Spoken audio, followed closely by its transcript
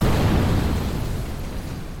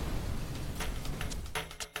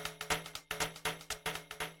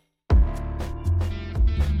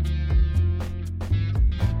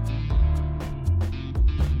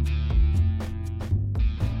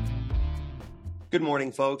Good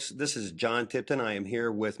morning, folks. This is Jon Tipton. I am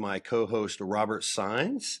here with my co-host, Robert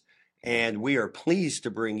Saenz, and we are pleased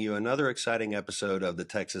to bring you another exciting episode of the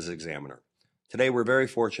Texas Examiner. Today, we're very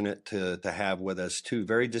fortunate to have with us two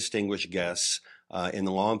very distinguished guests in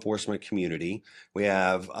the law enforcement community. We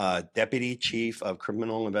have Deputy Chief of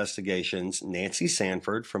Criminal Investigations, Nancy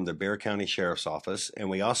Sanford from the Bexar County Sheriff's Office, and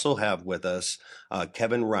we also have with us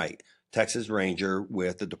Kevin Wright, Texas Ranger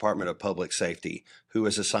with the Department of Public Safety, who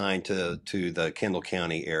is assigned to the Kendall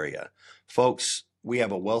County area. Folks, we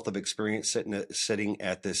have a wealth of experience sitting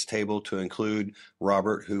at this table, to include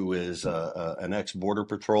Robert, who is an ex-Border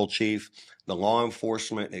Patrol chief, the law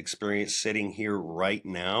enforcement experience sitting here right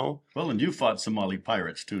now. Well, and you fought Somali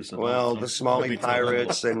pirates too. So well, the Somali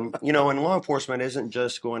pirates, and and law enforcement isn't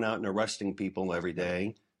just going out and arresting people every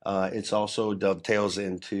day. It's also dovetails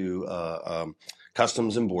into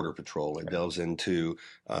Customs and Border Patrol. It delves into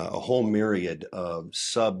a whole myriad of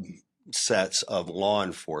subsets of law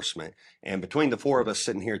enforcement. And between the four of us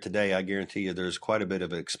sitting here today, I guarantee you there's quite a bit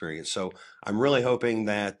of experience. So I'm really hoping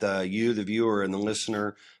that you, the viewer and the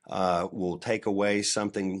listener, will take away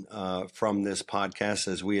something from this podcast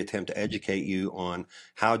as we attempt to educate you on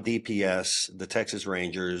how DPS, the Texas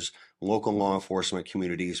Rangers, local law enforcement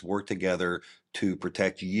communities work together to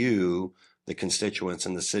protect you, the constituents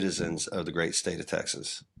and the citizens of the great state of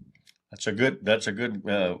Texas. That's a good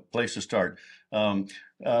place to start.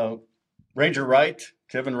 Ranger Wright,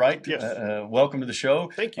 Kevin Wright, yes. Welcome to the show.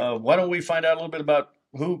 Thank you. Why don't we find out a little bit about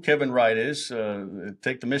who Kevin Wright is?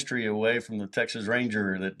 Take the mystery away from the Texas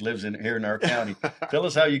Ranger that lives here in our county. Tell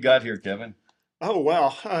us how you got here, Kevin. Oh,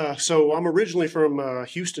 wow. So I'm originally from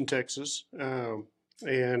Houston, Texas.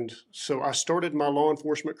 And so I started my law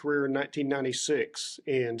enforcement career in 1996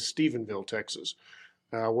 in Stephenville, Texas.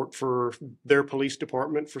 I worked for their police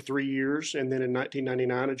department for 3 years, and then in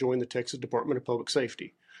 1999 I joined the Texas Department of Public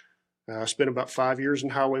Safety. I spent about 5 years in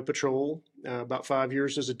highway patrol, about 5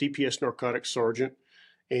 years as a DPS narcotics sergeant,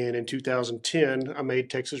 and in 2010 I made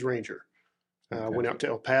Texas Ranger. Went out to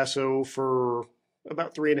El Paso for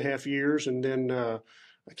about 3.5 years, and then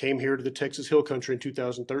I came here to the Texas Hill Country in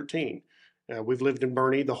 2013. We've lived in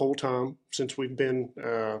Boerne the whole time since we've been,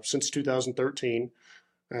 since 2013.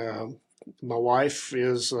 My wife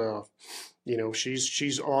is,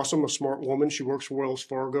 she's awesome, a smart woman. She works for Wells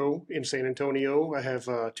Fargo in San Antonio. I have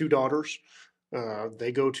 2 daughters.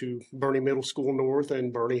 They go to Boerne Middle School North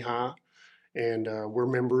and Boerne High. And we're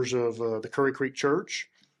members of the Curry Creek Church.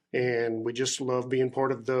 And we just love being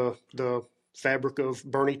part of the fabric of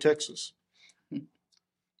Boerne, Texas.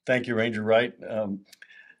 Thank you, Ranger Wright.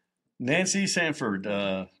 Nancy Sanford,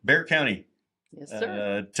 Bexar County. Yes,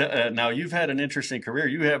 sir. Now, you've had an interesting career.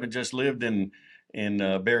 You haven't just lived in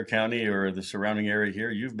Bexar County or the surrounding area here.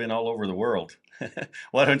 You've been all over the world.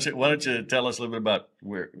 Why don't you tell us a little bit about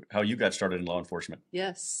how you got started in law enforcement?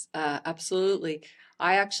 Yes, absolutely.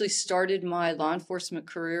 I actually started my law enforcement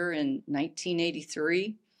career in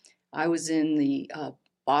 1983. I was in the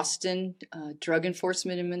Boston Drug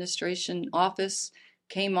Enforcement Administration office.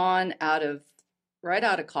 Came on right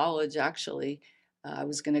out of college, actually. I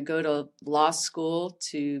was going to go to law school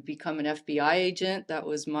to become an FBI agent. That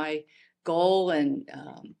was my goal, and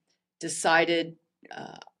decided,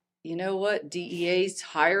 you know what, DEA's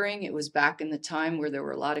hiring. It was back in the time where there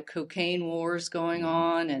were a lot of cocaine wars going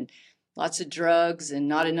on and lots of drugs and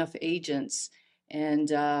not enough agents.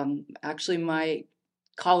 And actually, my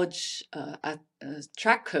college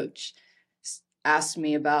track coach asked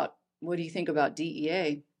me about, what do you think about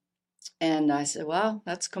DEA? And I said, well,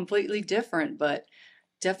 that's completely different, but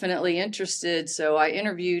definitely interested. So I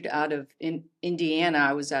interviewed out of Indiana.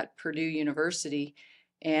 I was at Purdue University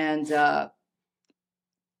and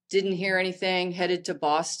didn't hear anything, headed to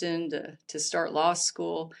Boston to start law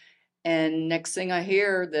school. And next thing I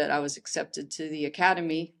hear, that I was accepted to the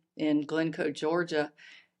academy in Glencoe, Georgia,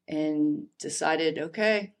 and decided,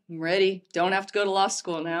 okay, I'm ready. Don't have to go to law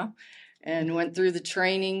school now. And went through the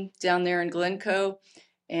training down there in Glencoe.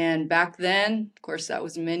 And back then, of course, that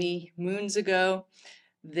was many moons ago,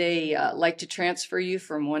 they like to transfer you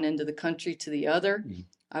from one end of the country to the other. Mm-hmm.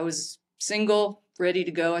 I was single, ready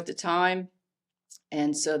to go at the time.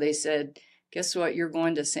 And so they said, guess what? You're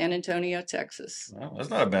going to San Antonio, Texas. Well, that's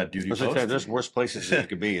not a bad duty post. There's worse places that you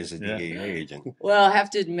could be as a DEA agent. Well, I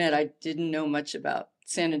have to admit, I didn't know much about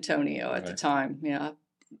San Antonio at the time. Yeah,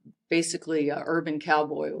 basically, urban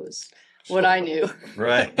cowboy was what I knew.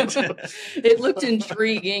 Right. It looked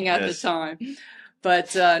intriguing at the time.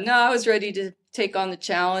 But no, I was ready to take on the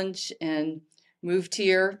challenge and moved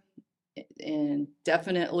here and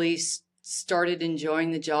definitely started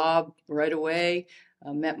enjoying the job right away.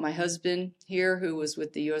 Met my husband here, who was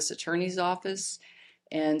with the U.S. Attorney's Office.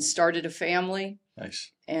 and started a family.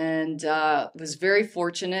 Nice. And was very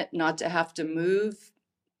fortunate not to have to move.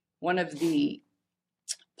 One of the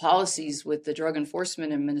policies with the Drug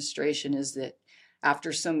Enforcement Administration is that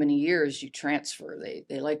after so many years, you transfer.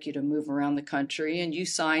 They like you to move around the country, and you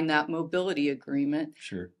sign that mobility agreement,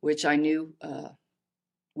 Sure. which I knew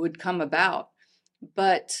would come about.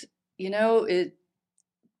 But,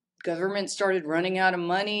 government started running out of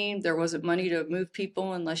money. There wasn't money to move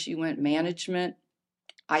people unless you went management.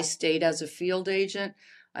 I stayed as a field agent.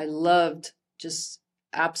 I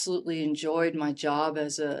absolutely enjoyed my job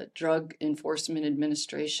as a Drug Enforcement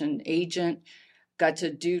Administration agent. Got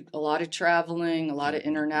to do a lot of traveling, a lot of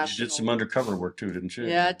international. You did some undercover work too, didn't you?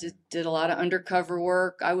 Yeah, did a lot of undercover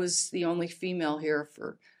work. I was the only female here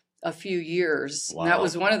for a few years. Wow. And that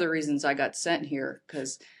was one of the reasons I got sent here,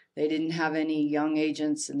 because they didn't have any young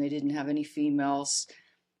agents and they didn't have any females.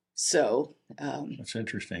 So that's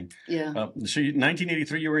interesting. Yeah. So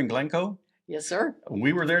 1983, you were in Glencoe? Yes, sir.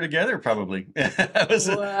 We were there together, probably. Wow.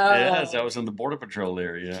 Yes, I was in the Border Patrol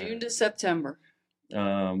there. Yeah. June to September.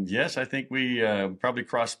 Yes, I think we probably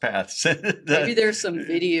crossed paths. Maybe there's some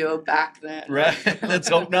video back then. Right. Let's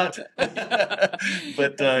hope not.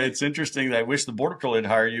 But it's interesting. I wish the Border Patrol had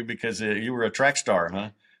hired you because you were a track star, huh?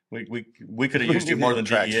 We could have used you more than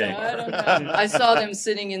DEA. I don't know. I saw them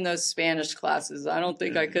sitting in those Spanish classes. I don't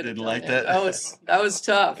think I could have Didn't done like it. that? That was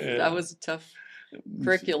tough. Yeah. That was a tough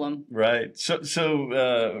curriculum. Right.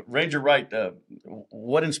 So Ranger Wright,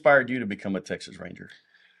 what inspired you to become a Texas Ranger?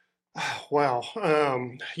 Wow.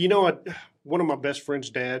 One of my best friend's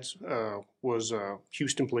dads was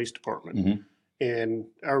Houston Police Department. Mm-hmm. And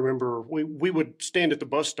I remember we would stand at the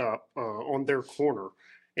bus stop on their corner,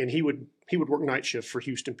 and he would work night shift for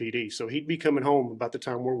Houston PD. So he'd be coming home about the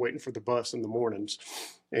time we're waiting for the bus in the mornings.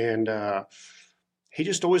 And he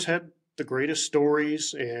just always had the greatest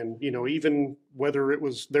stories. And, even whether it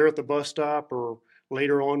was there at the bus stop or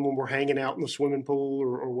later on when we're hanging out in the swimming pool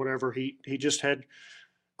or whatever, he just had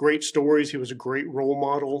great stories. He was a great role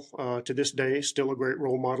model to this day, still a great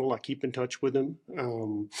role model. I keep in touch with him.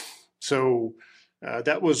 So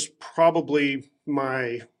that was probably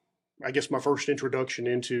my first introduction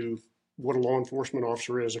into what a law enforcement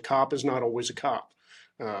officer is. A cop is not always a cop.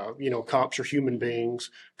 Cops are human beings.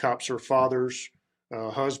 Cops are fathers,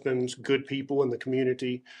 husbands, good people in the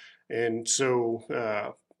community. And so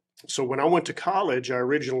when I went to college, I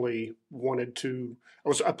originally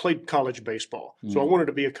I played college baseball. So I wanted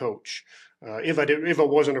to be a coach. If I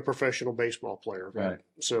wasn't a professional baseball player. Right.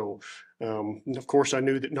 So, of course I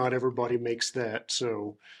knew that not everybody makes that.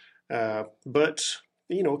 So, but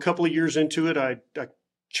a couple of years into it, I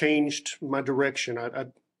changed my direction. I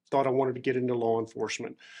thought I wanted to get into law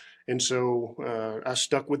enforcement. And so, I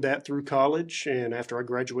stuck with that through college. And after I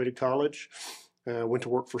graduated college, went to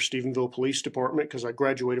work for Stephenville Police Department because I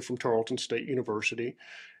graduated from Tarleton State University.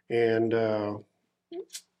 And,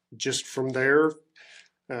 just from there,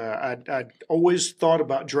 I'd always thought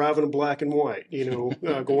about driving a black and white,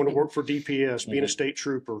 going to work for DPS, being a state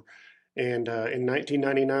trooper. And in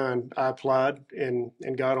 1999, I applied and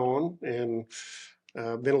got on, and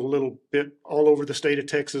been a little bit all over the state of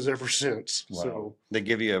Texas ever since. Wow. So They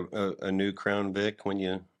give you a new Crown Vic when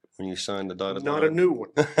you signed the dotted line? not a new one,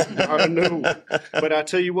 not a new one. But I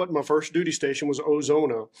tell you what, my first duty station was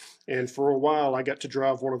Ozona, and for a while I got to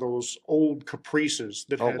drive one of those old Caprices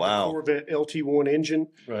that had the Corvette LT1 engine.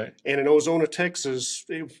 Right. And in Ozona, Texas,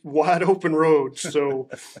 wide open roads. So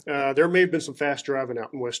there may have been some fast driving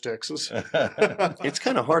out in West Texas. It's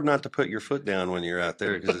kind of hard not to put your foot down when you're out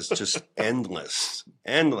there because it's just endless.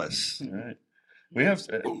 All right. We have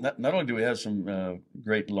not only do we have some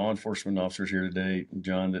great law enforcement officers here today,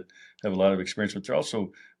 John, that have a lot of experience, but they're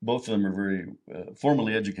also, both of them are very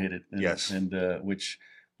formally educated. And, Yes. And which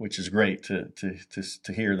is great to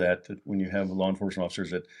hear that when you have law enforcement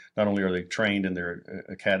officers that not only are they trained in their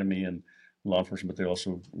academy and law enforcement, but they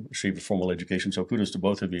also receive a formal education. So kudos to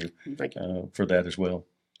both of you, Thank you. For that as well.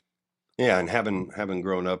 Yeah, and having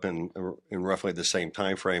grown up in roughly the same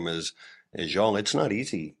time frame as y'all, it's not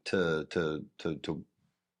easy to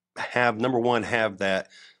have, number one, have that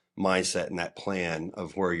mindset and that plan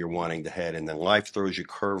of where you're wanting to head, and then life throws you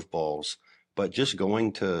curveballs. But just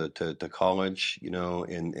going to college, in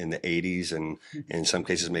the 80s and in some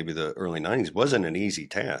cases maybe the early 90s wasn't an easy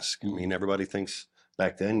task. I mean, everybody thinks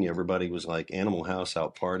back then everybody was like Animal House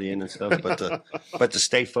out partying and stuff, but to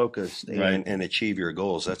stay focused Right. and achieve your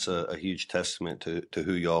goals, that's a huge testament to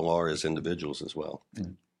who y'all are as individuals as well.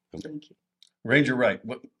 Thank you. Ranger Wright,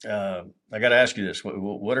 I got to ask you this.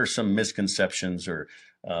 What are some misconceptions or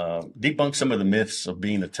debunk some of the myths of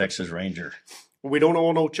being a Texas Ranger? We don't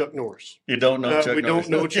all know Chuck Norris. You don't know Chuck we Norris?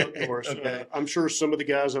 don't know Okay. Chuck Norris. Okay. I'm sure some of the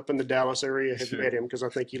guys up in the Dallas area have Sure. met him because I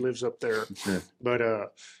think he lives up there. Sure.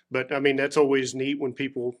 But I mean, that's always neat when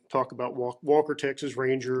people talk about Walker, Texas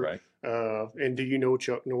Ranger, Right. and do you know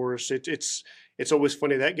Chuck Norris? It's always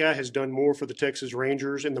funny. That guy has done more for the Texas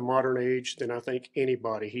Rangers in the modern age than I think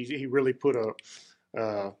anybody. He really put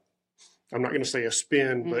I'm not going to say a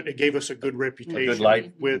spin, but it gave us a good reputation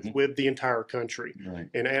light. with the entire country. Right.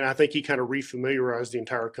 And I think he kind of refamiliarized the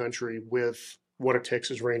entire country with what a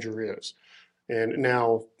Texas Ranger is. And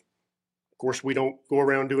now, of course, we don't go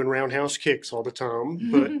around doing roundhouse kicks all the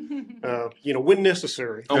time, but when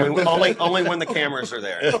necessary. Only when the cameras are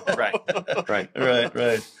there.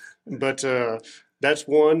 Right. But that's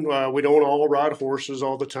one. We don't all ride horses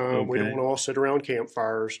all the time. We Okay. don't all sit around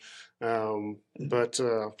campfires. But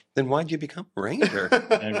Then why'd you become a ranger?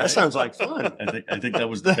 Okay. That sounds like fun. I think that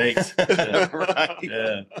was the bait. Yeah. Right.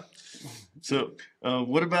 Yeah. So,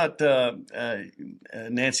 what about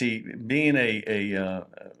Nancy being a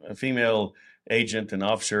female agent and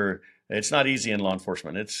officer? It's not easy in law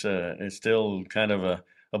enforcement. It's still kind of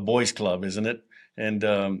a boys' club, isn't it? And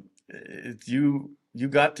you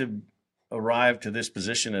got to arrive to this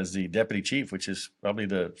position as the deputy chief, which is probably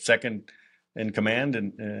the second in command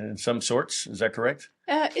in some sorts. Is that correct?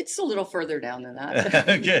 It's a little further down than that.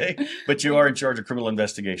 Okay. But you are in charge of criminal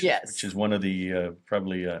investigations, Yes. which is one of the,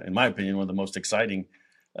 probably, in my opinion, one of the most exciting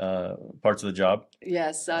parts of the job.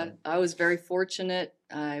 Yes, I was very fortunate.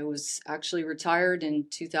 I was actually retired in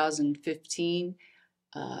 2015.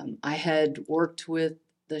 I had worked with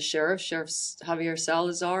the Sheriff Javier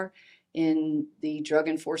Salazar, in the drug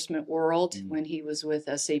enforcement world when he was with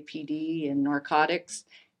SAPD and narcotics.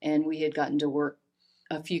 And we had gotten to work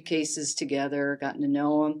a few cases together, gotten to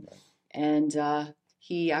know him. And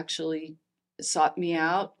he actually sought me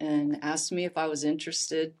out and asked me if I was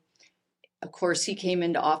interested. Of course, he came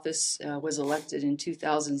into office, was elected in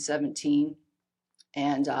 2017.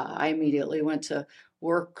 And I immediately went to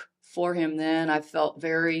work for him then. I felt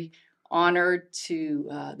very honored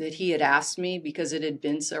that he had asked me, because it had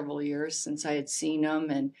been several years since I had seen him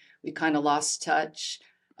and we kind of lost touch.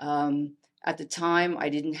 At the time, I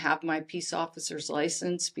didn't have my peace officer's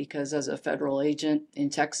license because as a federal agent in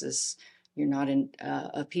Texas, you're not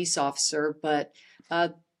a peace officer, but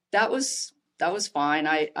that was fine.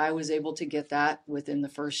 I was able to get that within the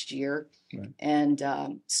first year. Right.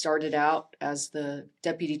 And started out as the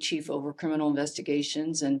deputy chief over criminal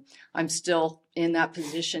investigations, and I'm still in that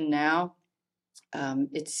position now.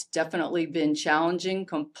 It's definitely been challenging,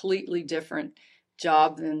 completely different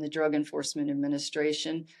job than the Drug Enforcement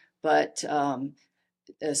Administration, but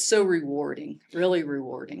so rewarding, really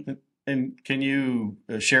rewarding. And can you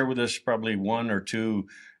share with us probably one or two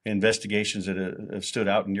investigations that have stood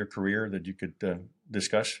out in your career that you could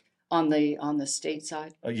discuss? On the state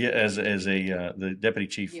side? Yeah, as the deputy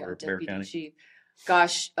chief for Bexar County. Chief.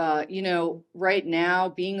 Gosh, right now,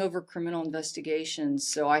 being over criminal investigations,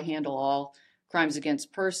 so I handle all crimes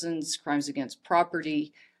against persons, crimes against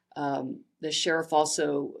property. The sheriff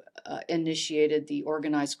also initiated the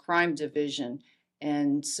organized crime division,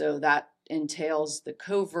 and so that entails the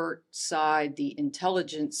covert side, the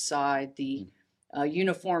intelligence side, the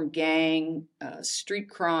uniform gang, street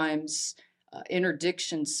crimes,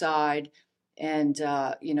 interdiction side, and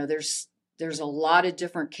there's a lot of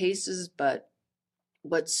different cases, but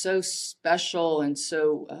what's so special and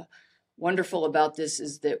so wonderful about this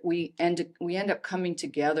is that we end up coming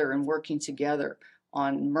together and working together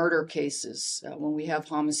on murder cases. When we have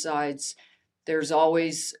homicides, there's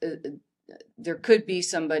always there could be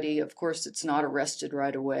somebody, of course, that's not arrested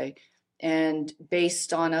right away, and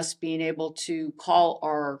based on us being able to call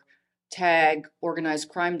our tag organized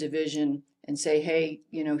crime division and say, hey,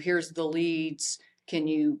 here's the leads. Can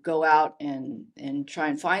you go out and try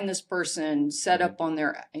and find this person, set up on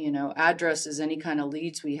their, addresses, any kind of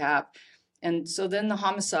leads we have. And so then the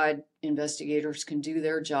homicide investigators can do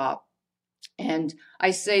their job. And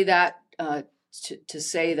I say that to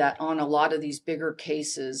say that on a lot of these bigger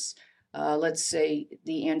cases, let's say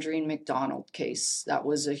the Andrean McDonald case, that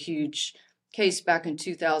was a huge case back in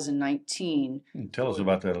 2019. Tell us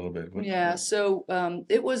about that a little bit. So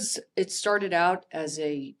it started out as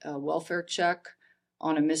a welfare check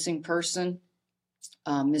on a missing person.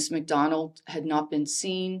 Miss McDonald had not been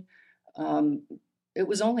seen. It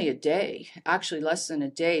was only a day, actually less than a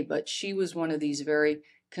day, but she was one of these very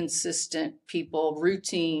consistent people,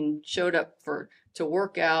 routine, showed up to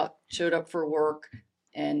work out, showed up for work,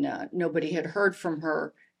 and nobody had heard from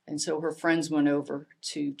her. And so her friends went over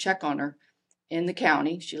to check on her in the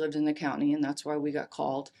county. She lived in the county, and that's why we got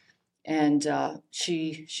called. And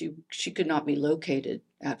she could not be located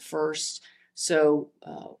at first. So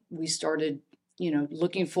we started,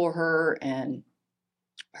 looking for her, and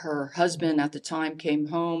her husband at the time came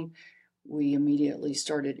home. We immediately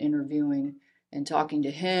started interviewing and talking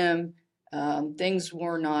to him. Things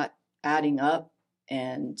were not adding up,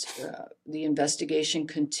 and the investigation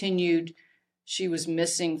continued. She was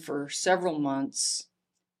missing for several months,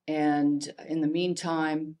 and in the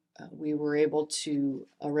meantime, we were able to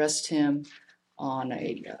arrest him on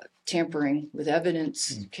a tampering with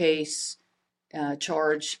evidence case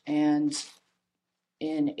charge. And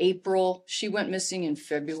in April, she went missing in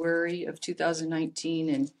February of 2019,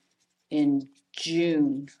 and in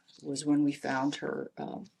June was when we found her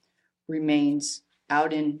remains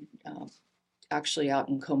out in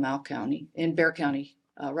Comal County, in Bexar County,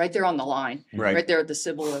 right there on the line, right there at the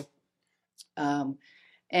Cibolo.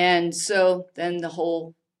 And so then the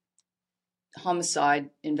whole homicide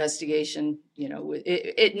investigation,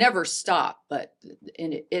 it never stopped, but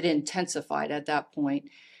it intensified at that point.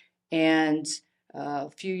 And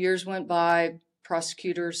a few years went by.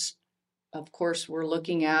 Prosecutors, of course, were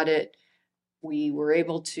looking at it. We were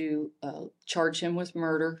able to charge him with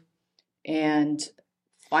murder. And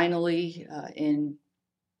finally,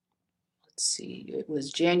 it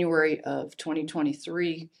was January of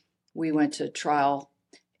 2023, we went to trial,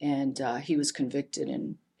 and he was convicted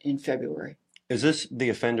in February. Is this the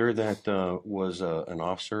offender that was an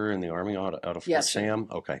officer in the Army out of Fort Yes, Sam?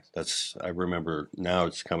 Okay, I remember now.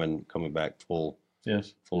 It's coming back full.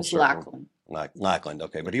 Yes, full circle. Lackland. Lackland.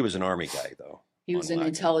 Okay, but he was an Army guy though. He was in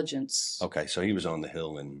intelligence. Okay, so he was on the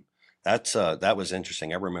Hill, and that was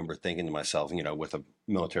interesting. I remember thinking to myself, with a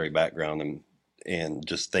military background and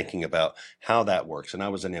just thinking about how that works. And I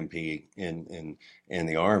was an MP in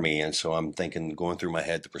the Army, and so I'm thinking, going through my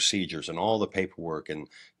head, the procedures and all the paperwork and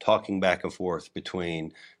talking back and forth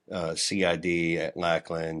between CID at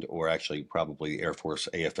Lackland, or actually probably Air Force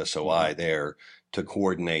AFSOI there, to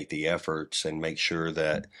coordinate the efforts and make sure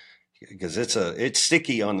that, because it's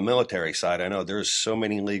sticky on the military side. I know there's so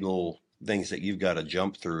many legal things that you've got to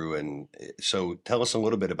jump through. And so tell us a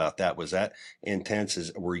little bit about that. Was that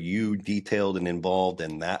intense? Were you detailed and involved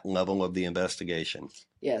in that level of the investigation?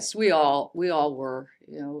 Yes, we all were.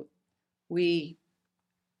 We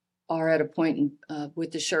are at a point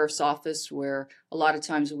with the sheriff's office where a lot of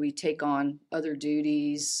times we take on other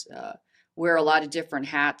duties, wear a lot of different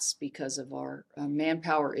hats because of our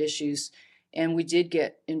manpower issues. And we did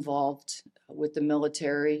get involved with the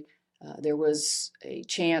military. There was a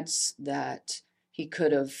chance that he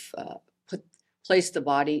could have placed the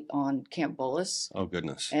body on Camp Bullis. Oh,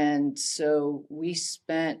 goodness. And so we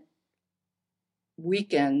spent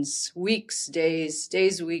weekends, weeks, days,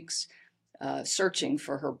 weeks, searching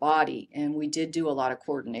for her body. And we did do a lot of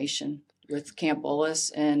coordination with Camp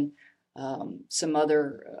Bullis and some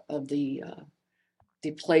other of the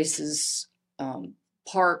places,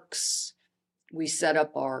 parks. We set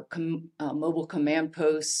up our mobile command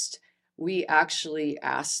post. We actually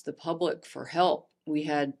asked the public for help. We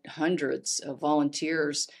had hundreds of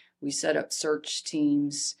volunteers. We set up search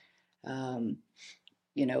teams.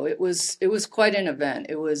 It was quite an event.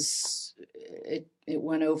 It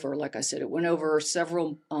went over, like I said, it went over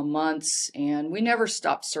several months, and we never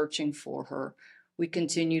stopped searching for her. We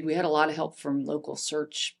continued. We had a lot of help from local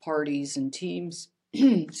search parties and teams.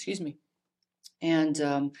 Excuse me. And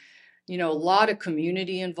a lot of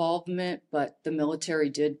community involvement, but the military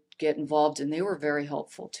did get involved, and they were very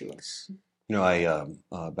helpful to us. I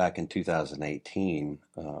back in 2018,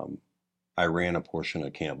 I ran a portion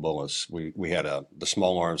of Camp Bullis. We had the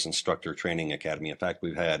Small Arms Instructor Training Academy. In fact,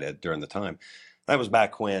 we've had it during the time. That was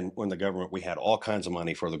back when the government, we had all kinds of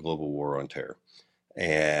money for the global war on terror.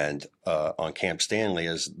 And on Camp Stanley,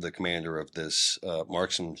 as the commander of this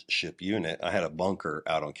marksmanship unit, I had a bunker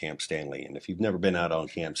out on Camp Stanley. And if you've never been out on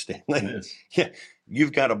Camp Stanley, yeah,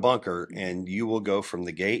 you've got a bunker, and you will go from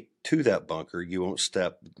the gate to that bunker. You won't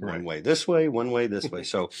step one way this way, one way this way.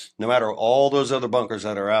 So no matter all those other bunkers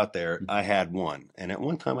that are out there, I had one. And at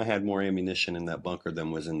one time, I had more ammunition in that bunker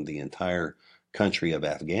than was in the entire country of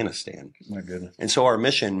Afghanistan. My goodness. And so our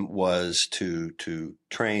mission was to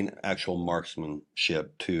train actual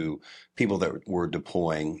marksmanship to people that were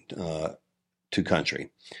deploying to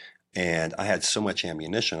country. And I had so much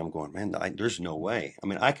ammunition. I'm going, man, there's no way. I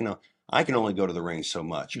mean, I can only go to the range so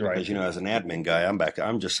much because, as an admin guy,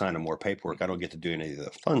 I'm just signing more paperwork. I don't get to do any of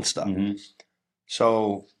the fun stuff. Mm-hmm.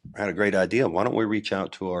 So I had a great idea. Why don't we reach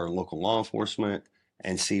out to our local law enforcement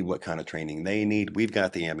and see what kind of training they need? We've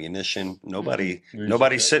got the ammunition.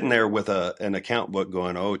 Nobody's sitting there with an account book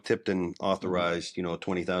going, oh, Tipton authorized,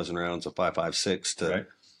 20,000 rounds of .556 to. Right.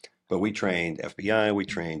 But we trained FBI, we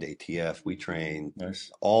trained ATF, we trained Nice.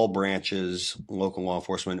 all branches, local law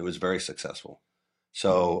enforcement. It was very successful.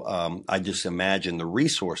 So I just imagine the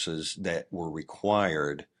resources that were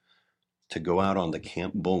required to go out on the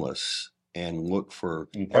Camp Bullis and look for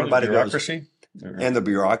And part of the everybody bureaucracy. and the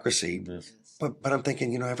bureaucracy. Yes. But I'm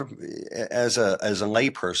thinking, as a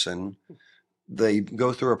layperson, they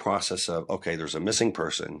go through a process of, okay, there's a missing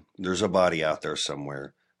person, there's a body out there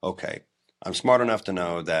somewhere. Okay, I'm smart enough to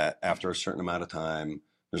know that after a certain amount of time,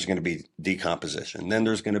 there's going to be decomposition. Then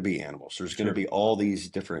there's going to be animals. There's going to be all these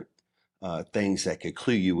different things that could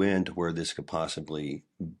clue you in to where this could possibly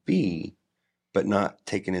be, but not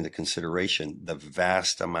taking into consideration the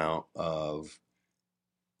vast amount of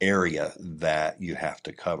area that you have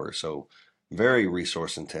to cover. So very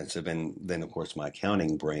resource intensive. And then, of course, my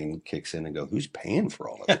accounting brain kicks in and go, who's paying for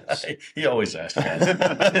all of this? He always asks,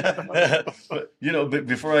 man. But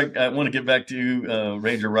before I want to get back to you,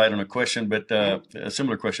 Ranger Wright, on a question, but a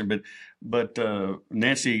similar question. But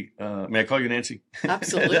Nancy, may I call you Nancy?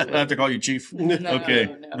 Absolutely. I have to call you Chief. No,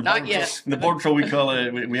 Okay. no, not yet. In the Border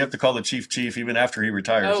Patrol, we have to call the chief even after he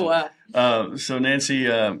retires. Oh, wow. So Nancy,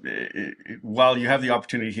 while you have the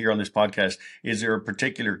opportunity here on this podcast, is there a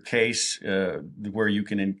particular case where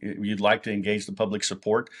you'd like to engage the public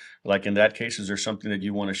support? Like in that case, is there something that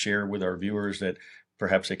you want to share with our viewers that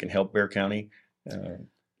perhaps they can help Bexar County? I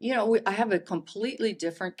have a completely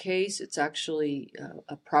different case. It's actually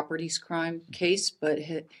a properties crime case, but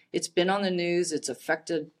it's been on the news. It's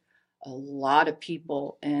affected a lot of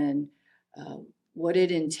people. And what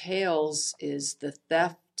it entails is the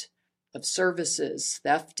theft of services,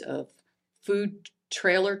 theft of food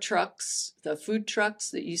trailer trucks, the food trucks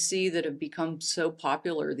that you see that have become so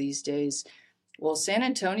popular these days. Well, San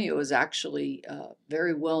Antonio is actually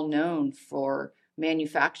very well known for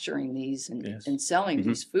manufacturing these and selling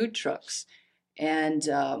these food trucks. And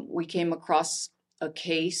we came across a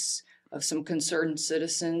case of some concerned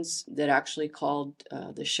citizens that actually called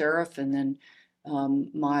the sheriff, and then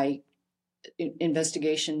my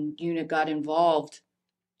investigation unit got involved,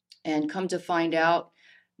 and come to find out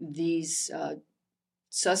these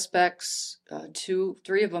suspects,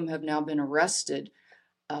 three of them have now been arrested,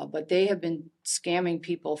 but they have been scamming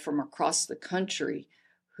people from across the country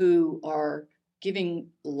who are giving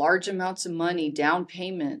large amounts of money, down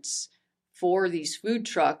payments, for these food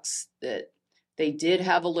trucks that they did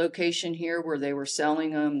have a location here where they were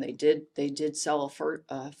selling them. They did sell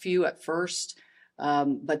a few at first,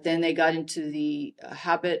 but then they got into the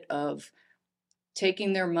habit of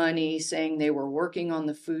taking their money, saying they were working on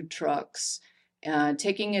the food trucks,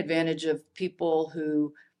 taking advantage of people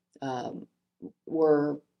who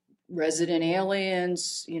were resident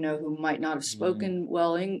aliens, who might not have spoken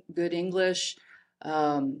good English.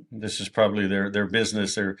 This is probably their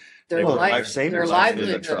business, their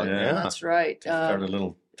livelihood. Yeah. That's right. Start a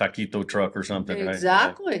little taquito truck or something.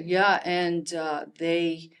 Exactly. Right? Yeah. And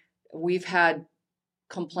we've had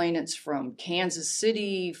complainants from Kansas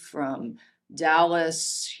City, from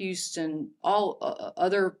Dallas, Houston, all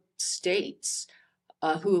other states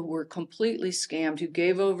who were completely scammed, who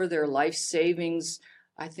gave over their life savings.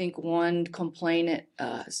 I think one complainant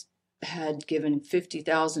had given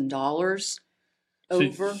 $50,000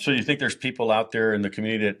 over. So you think there's people out there in the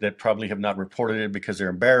community that probably have not reported it because they're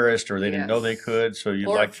embarrassed or they didn't know they could? So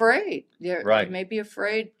afraid. They Right. may be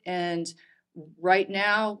afraid. And right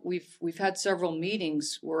now we've had several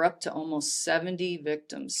meetings. We're up to almost 70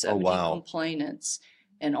 victims, 70 complainants,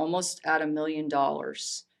 and almost at $1 million.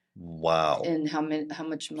 Wow. And how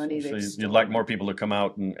much money they've stolen. You'd like more people to come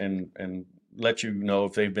out and let you know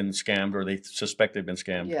if they've been scammed or they suspect they've been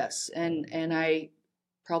scammed. Yes, and I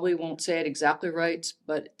probably won't say it exactly right,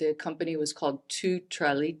 but the company was called Tu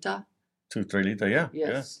Trailita. Tu Trailita, yeah.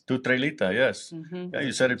 Yes. Tu Trailita, yes. Mm-hmm. Yeah,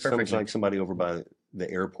 you said it perfectly. Sounds like somebody over by the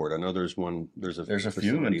airport. I know there's a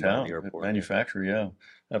few in town. The airport. Manufacturer, yeah,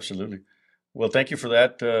 absolutely. Well, thank you for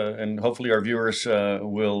that, and hopefully our viewers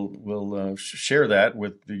will share that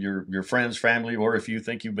with your friends, family, or if you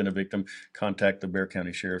think you've been a victim, contact the Bexar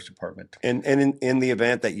County Sheriff's Department. And in the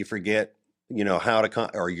event that you forget, how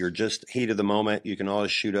to or you're just heat of the moment, you can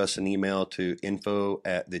always shoot us an email to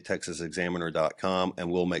info@thetexasexaminer.com,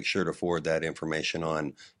 and we'll make sure to forward that information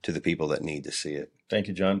on to the people that need to see it. Thank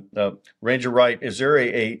you, John. Ranger Wright, is there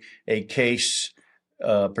a case,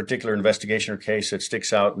 particular investigation or case that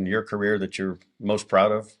sticks out in your career that you're most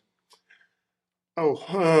proud of?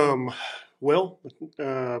 Well,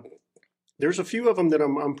 there's a few of them that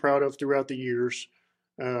I'm proud of throughout the years.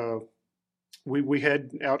 We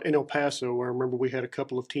had out in El Paso, I remember we had a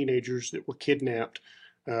couple of teenagers that were kidnapped.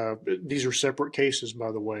 These are separate cases,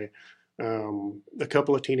 by the way. A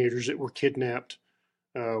couple of teenagers that were kidnapped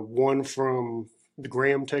one from the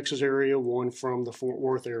Graham, Texas area, one from the Fort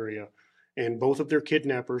Worth area. And both of their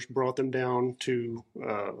kidnappers brought them down to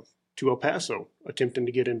El Paso, attempting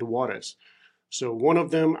to get into Juarez. So one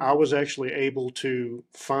of them, I was actually able to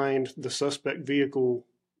find the suspect vehicle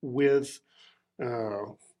with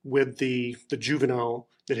the juvenile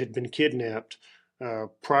that had been kidnapped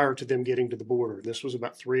prior to them getting to the border. This was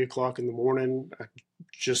about 3 o'clock in the morning. I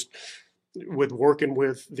just, with working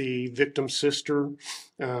with the victim's sister,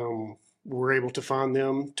 were able to find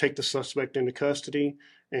them, take the suspect into custody,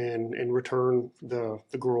 and return the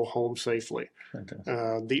girl home safely.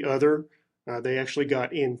 The other, they actually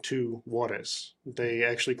got into Juarez. They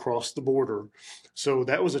actually crossed the border. So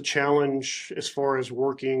that was a challenge as far as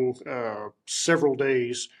working several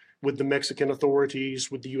days with the Mexican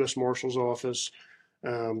authorities, with the U.S. Marshal's Office,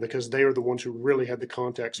 because they are the ones who really had the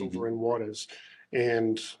contacts over in Juarez.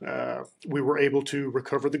 And we were able to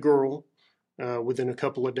recover the girl within a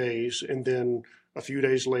couple of days. And then a few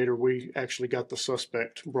days later, we actually got the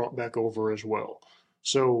suspect brought back over as well.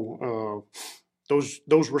 So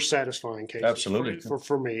those were satisfying cases. Absolutely.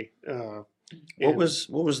 for me. What was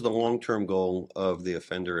the long-term goal of the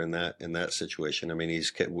offender in that situation? I mean,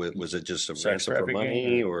 was it just a ransom for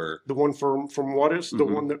money, or the one from Juarez, the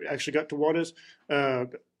one that actually got to Juarez?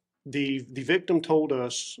 The victim told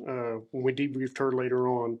us when we debriefed her later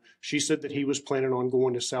on, she said that he was planning on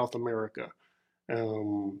going to South America.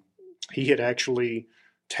 He had actually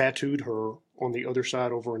tattooed her on the other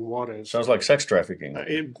side over in Juarez. Sounds like sex trafficking.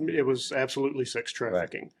 It was absolutely sex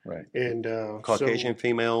trafficking. Right. And Caucasian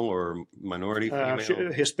female or minority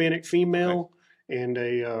female? Hispanic female, okay. And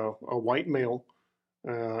a white male.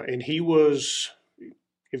 And he was,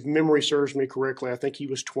 if memory serves me correctly, I think he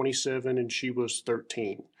was 27 and she was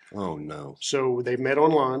 13. Oh, no. So they met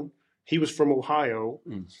online. He was from Ohio,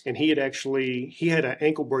 and he had an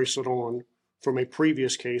ankle bracelet on from a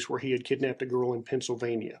previous case where he had kidnapped a girl in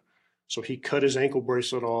Pennsylvania. So he cut his ankle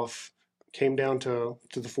bracelet off, came down to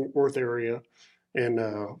the Fort Worth area,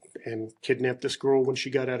 and kidnapped this girl when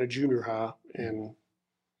she got out of junior high. And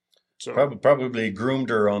so probably groomed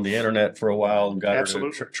her on the internet for a while and got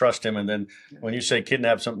absolutely. her to trust him. And then when you say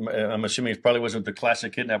kidnap something, I'm assuming it probably wasn't the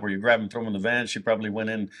classic kidnap where you grab him, throw him in the van. She probably went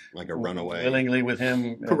in like a runaway willingly with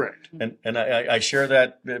him. Correct. And I share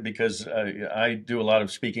that because I do a lot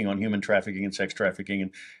of speaking on human trafficking and sex trafficking,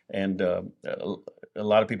 and a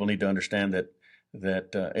lot of people need to understand that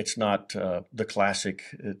it's not the classic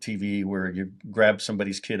TV where you grab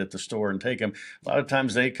somebody's kid at the store and take him. A lot of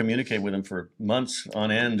times they communicate with them for months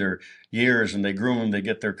on end or years, and they groom them, they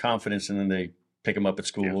get their confidence, and then they pick them up at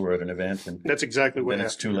school or at an event. And that's exactly what happened.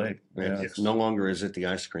 It's too late. Yeah. Yes. No longer is it the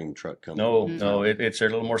ice cream truck coming. No, it's a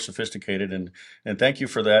little more sophisticated. And thank you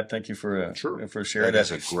for that. Thank you for sharing that.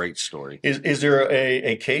 That's a great story. Is there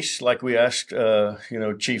a case, like we asked,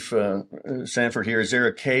 Chief Sanford here, is there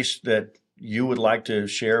a case that you would like to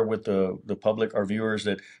share with the public, our viewers,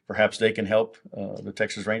 that perhaps they can help the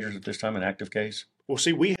Texas Rangers at this time, an active case? Well,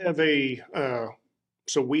 see, we have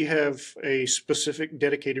a specific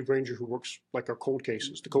dedicated ranger who works like our cold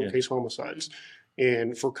cases, the cold case homicides,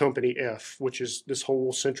 and for Company F, which is this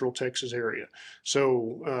whole central Texas area.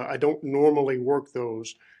 So I don't normally work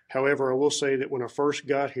those. However, I will say that when I first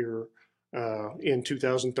got here in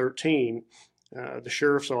 2013, the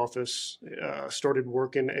sheriff's office started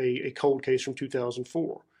working a cold case from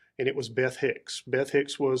 2004, and it was Beth Hicks. Beth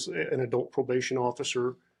Hicks was an adult probation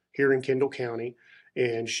officer here in Kendall County,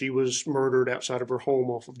 and she was murdered outside of her home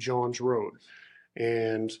off of Johns Road.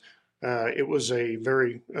 And it was a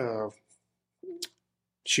very,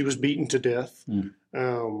 she was beaten to death.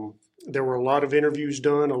 There were a lot of interviews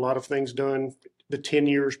done, a lot of things done the 10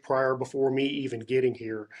 years prior before me even getting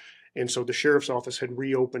here. And so the sheriff's office had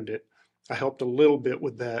reopened it. I helped a little bit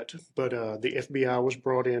with that, but the FBI was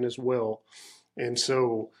brought in as well. And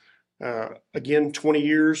so, again, 20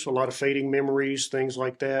 years, a lot of fading memories, things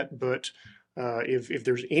like that. But if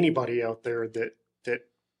there's anybody out there that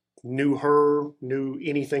knew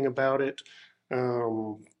anything about it,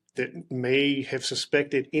 that may have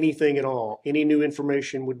suspected anything at all, any new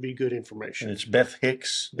information would be good information. And it's Beth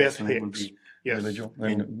Hicks? Beth Hicks, yes. Individual.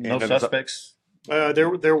 And no suspects?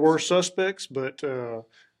 There were suspects, but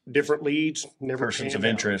different leads, never persons of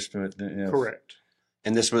interest. But, yes. Correct.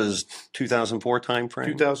 And this was 2004 time frame?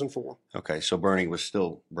 2004. Okay, so Bernie was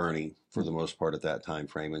still Bernie for the most part at that time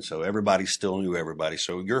frame, and so everybody still knew everybody.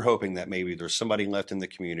 So you're hoping that maybe there's somebody left in the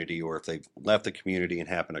community, or if they've left the community and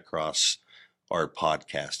happen across our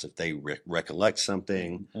podcast, if they recollect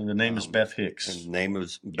something. And the name is Beth Hicks. And the name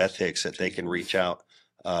is Beth Hicks, that they can reach out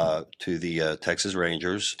to the Texas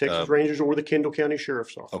Rangers. Texas Rangers or the Kendall County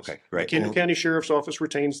Sheriff's Office. Okay, great. The Kendall County Sheriff's Office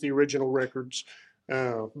retains the original records.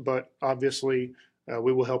 But obviously,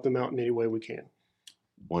 we will help them out in any way we can.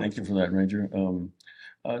 Thank you for that, Ranger.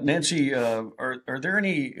 Nancy, are there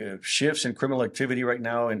any shifts in criminal activity right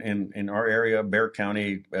now in our area, Bexar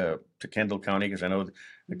County to Kendall County? Because I know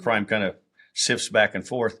the crime kind of sifts back and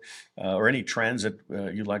forth. Or any trends that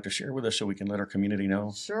you'd like to share with us so we can let our community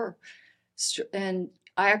know? Sure. And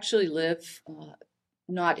I actually live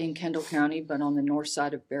not in Kendall County, but on the north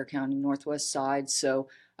side of Bexar County, northwest side. So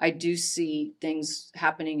I do see things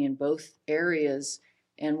happening in both areas.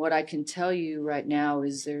 And what I can tell you right now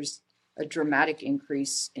is there's a dramatic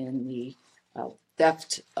increase in the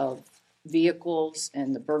theft of vehicles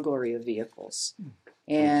and the burglary of vehicles.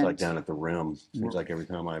 And it's like down at the rim. Seems like every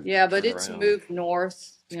time I but it's moved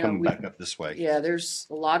north. It's coming back up this way. Yeah, there's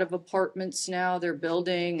a lot of apartments now they're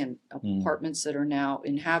building, and apartments that are now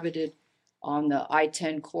inhabited on the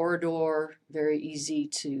I-10 corridor. Very easy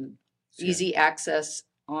access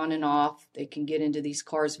on and off. They can get into these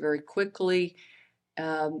cars very quickly.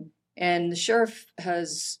 And the sheriff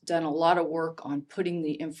has done a lot of work on putting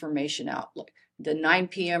the information out, like the 9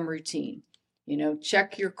 p.m. routine.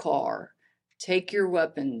 Check your car, take your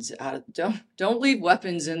weapons out. Don't leave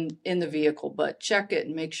weapons in the vehicle, but check it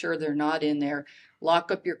and make sure they're not in there. Lock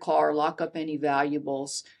up your car, lock up any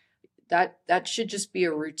valuables. That should just be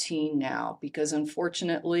a routine now, because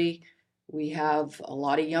unfortunately we have a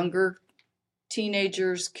lot of younger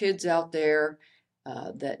teenagers, kids out there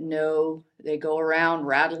that know. They go around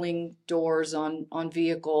rattling doors on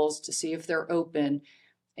vehicles to see if they're open.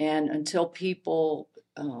 And until people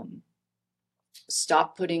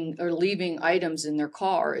stop putting or leaving items in their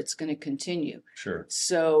car, it's going to continue. Sure.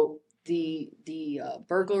 So the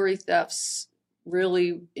burglary thefts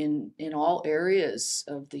really in all areas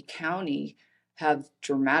of the county have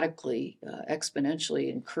dramatically,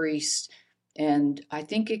 exponentially increased. And I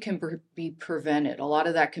think it can be prevented. A lot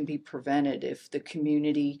of that can be prevented if the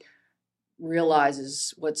community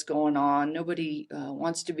realizes what's going on. Nobody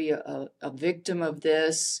wants to be a victim of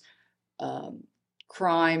this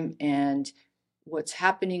crime. And what's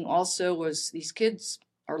happening also was these kids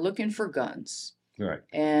are looking for guns. Right.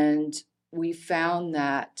 And we found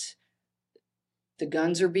that the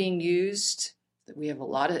guns are being used. We have a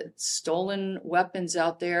lot of stolen weapons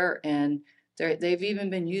out there, and they've even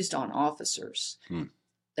been used on officers.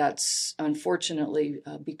 That's unfortunately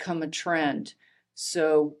become a trend.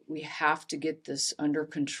 So we have to get this under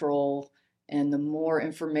control. And the more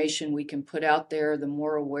information we can put out there, the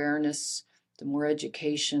more awareness, the more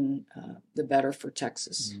education, the better for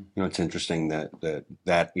Texas. It's interesting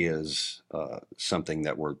that is something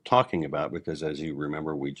that we're talking about, because as you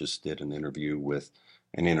remember, we just did an interview with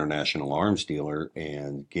an international arms dealer,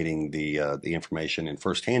 and getting the information and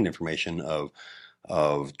firsthand information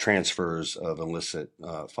of transfers of illicit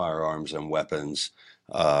firearms and weapons,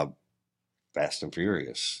 fast and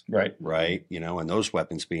furious. Right. And those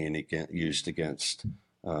weapons being used against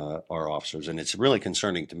our officers. And it's really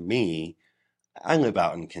concerning to me. I live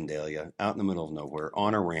out in Candelia, out in the middle of nowhere,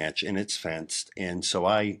 on a ranch, and it's fenced. And so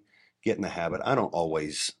I get in the habit. I don't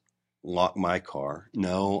always lock my car.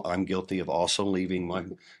 No, I'm guilty of also leaving my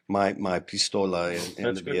pistola in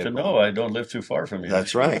That's the good vehicle. to know. I don't live too far from you.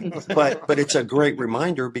 That's right. But it's a great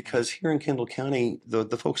reminder, because here in Kendall County, the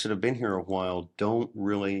folks that have been here a while don't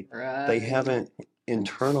really, they haven't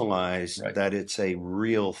internalized that it's a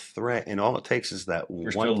real threat, and all it takes is that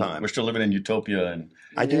one time. We're still living in utopia, and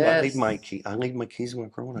I do. Yes. I leave my keys in my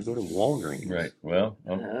car when I go to Walgreens. Right. Well,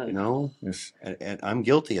 yes. And I'm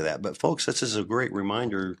guilty of that. But folks, this is a great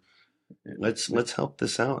reminder. Let's help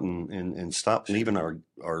this out and stop leaving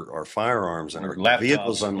our firearms and our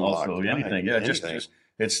vehicles unlocked. Also, anything. Yeah, anything. Just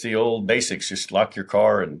it's the old basics. Just lock your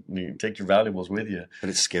car and you take your valuables with you. But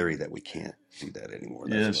it's scary that we can't do that anymore.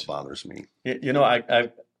 That's what bothers me.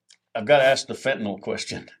 I've got to ask the fentanyl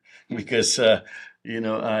question, because I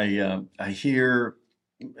hear.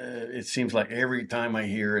 It seems like every time I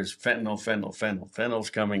hear is fentanyl's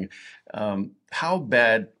coming. How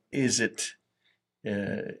bad is it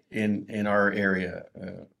in our area,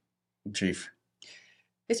 Chief?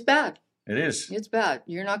 It's bad. It is. It's bad.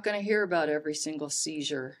 You're not going to hear about every single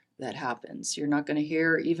seizure that happens. You're not going to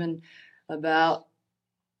hear even about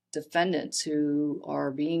defendants who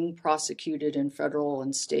are being prosecuted in federal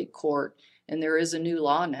and state court. And there is a new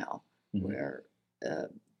law now where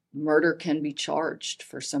murder can be charged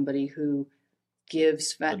for somebody who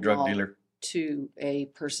gives fentanyl to a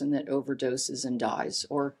person that overdoses and dies,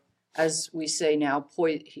 or as we say now,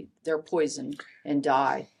 they're poisoned and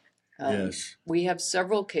die. Yes. We have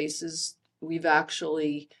several cases. We've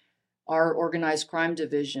actually, our organized crime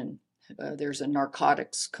division, there's a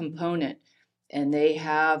narcotics component, and they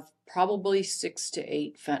have probably 6 to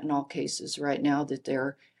 8 fentanyl cases right now that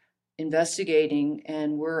they're investigating,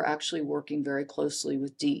 and we're actually working very closely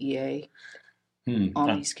with DEA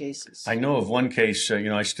on these cases. I know of one case,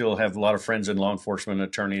 I still have a lot of friends in law enforcement,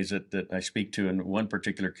 attorneys that I speak to, and one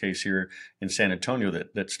particular case here in San Antonio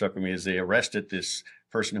that stuck with me is they arrested this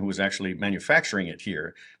person who was actually manufacturing it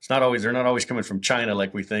here. They're not always coming from China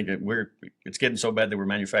like we think. It's getting so bad that we're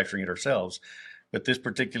manufacturing it ourselves. But this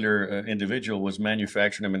particular individual was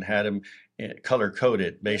manufacturing them and had them color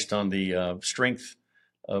coded based on the strength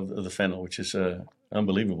of the fentanyl, which is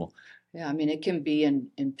unbelievable. Yeah, I mean, it can be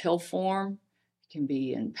in pill form, it can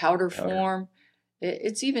be in powder form.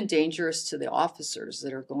 It's even dangerous to the officers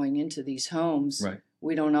that are going into these homes. Right.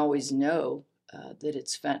 We don't always know that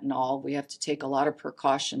it's fentanyl. We have to take a lot of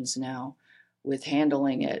precautions now with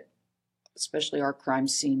handling it, especially our crime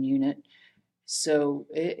scene unit. So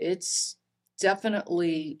it's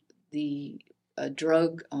definitely the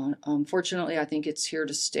drug. Unfortunately, I think it's here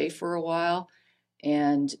to stay for a while.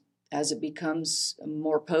 And as it becomes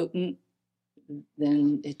more potent,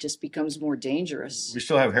 then it just becomes more dangerous. We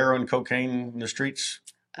still have heroin, cocaine in the streets.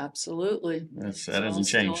 Absolutely. That Still hasn't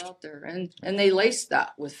changed. out there. And they lace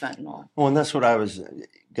that with fentanyl. Well, and that's what I was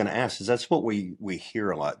going to ask. Is that's what we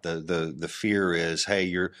hear a lot. The fear is, hey,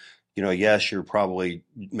 yes, you're probably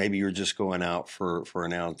maybe you're just going out for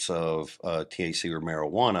an ounce of THC or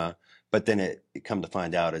marijuana, but then it come to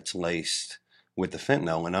find out it's laced with the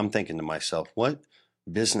fentanyl. And I'm thinking to myself, what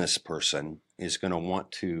business person is going to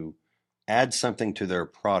want to add something to their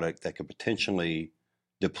product that could potentially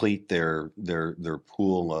deplete their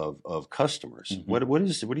pool of customers? Mm-hmm.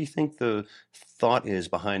 What do you think the thought is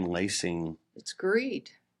behind lacing? It's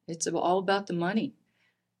greed. It's all about the money.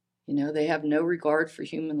 They have no regard for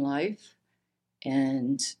human life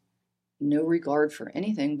and no regard for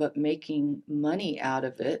anything but making money out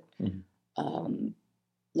of it. Mm-hmm.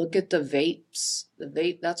 Look at the vapes. The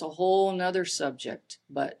vape, that's a whole nother subject.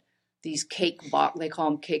 But these they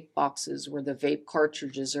call them cake boxes where the vape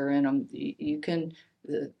cartridges are in them. You can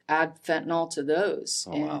add fentanyl to those.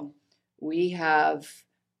 Oh, and wow. We have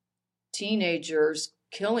teenagers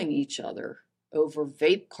killing each other over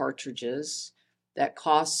vape cartridges that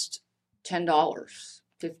cost $10,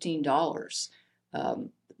 $15.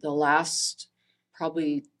 The last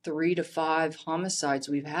probably 3 to 5 homicides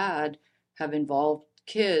we've had have involved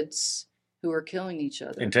kids who are killing each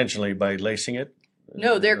other. Intentionally by lacing it?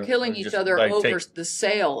 No, they're killing each other over the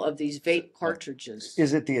sale of these vape cartridges.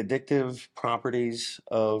 Is it the addictive properties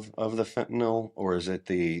of the fentanyl, or is it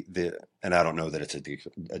the and I don't know that it's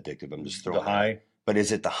addictive, I'm just throwing the high? But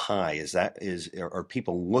is it the high? Are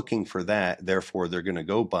people looking for that? Therefore, they're going to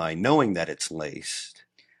go by knowing that it's laced,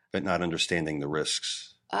 but not understanding the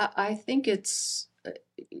risks. I think it's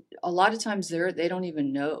a lot of times they don't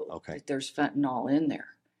even know that there's fentanyl in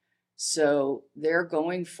there, so they're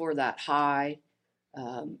going for that high,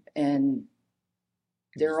 and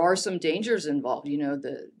there are some dangers involved.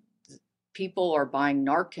 The people are buying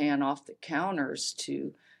Narcan off the counters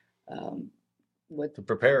to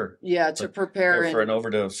prepare. Yeah, to prepare for an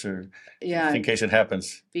overdose, or in case it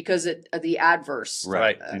happens. Because the adverse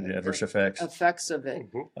the adverse effects of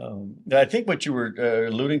it. Mm-hmm. I think what you were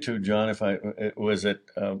alluding to, John, was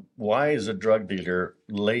that why is a drug dealer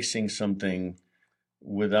lacing something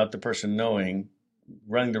without the person knowing,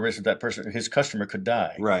 running the risk that his customer could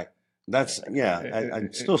die? Right. That's I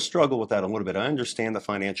still struggle with that a little bit. I understand the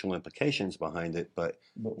financial implications behind it, but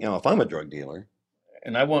if I'm a drug dealer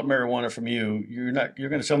and I want marijuana from you, you're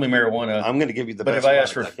going to sell me marijuana. I'm going to give you the best.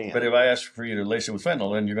 But if I ask for you to lace it with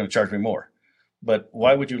fentanyl, then you're going to charge me more. But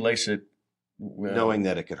why would you lace it knowing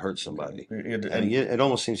that it could hurt somebody? It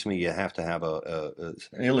almost seems to me you have to have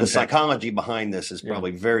the psychology behind this is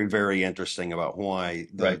probably very, very interesting about why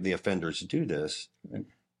the offenders do this.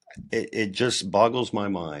 It just boggles my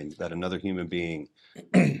mind that another human being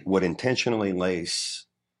would intentionally lace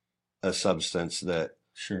a substance that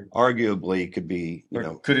arguably could be,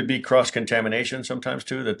 could it be cross-contamination sometimes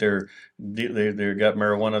too, that they got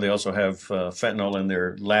marijuana, they also have fentanyl in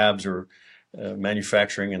their labs or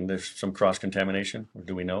manufacturing, and there's some cross-contamination, or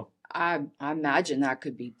do we know? I imagine that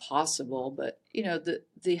could be possible, but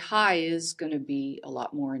the high is going to be a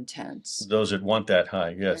lot more intense. Those that want that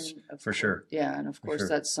high, yes, for sure. Yeah, and of course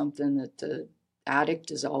that's something that the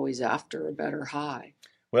addict is always after, a better high.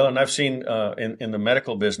 Well, and I've seen in the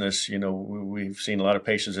medical business, we've seen a lot of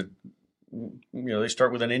patients that, they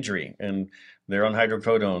start with an injury and they're on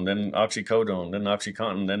hydrocodone, then oxycodone, then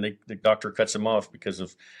OxyContin, then the doctor cuts them off because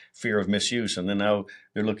of fear of misuse, and then now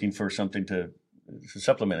they're looking for something to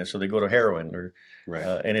supplement it, so they go to heroin,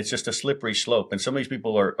 and it's just a slippery slope. And some of these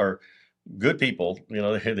people are good people. You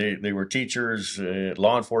know, they were teachers,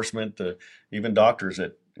 law enforcement, even doctors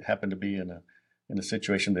that happened to be in a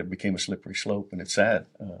situation that became a slippery slope, and it's sad.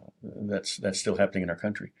 That's still happening in our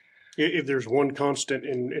country. If there's one constant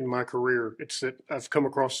in my career, it's that I've come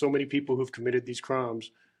across so many people who've committed these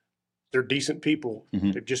crimes. They're decent people.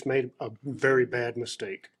 Mm-hmm. They've just made a very bad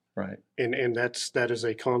mistake. Right. And that is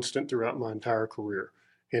a constant throughout my entire career.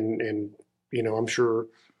 And you know, I'm sure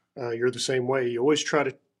you're the same way. You always try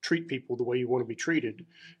to treat people the way you want to be treated,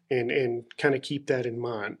 and kind of keep that in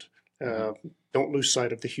mind. Don't lose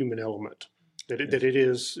sight of the human element. That it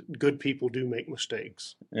is good people do make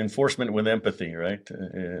mistakes. Enforcement with empathy, right?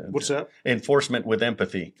 What's that? Enforcement with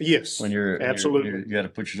empathy. Yes, when you're absolutely, you got to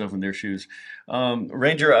put yourself in their shoes.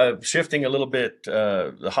 Ranger, shifting a little bit,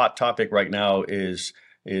 the hot topic right now is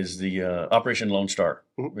the Operation Lone Star.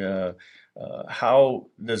 Mm-hmm. How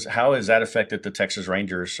has that affected the Texas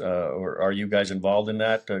Rangers, or are you guys involved in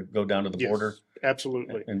that? Go down to the border?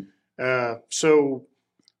 Absolutely. And so,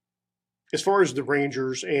 as far as the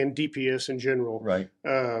Rangers and DPS in general, right.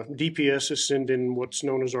 DPS is sending what's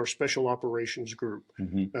known as our Special Operations Group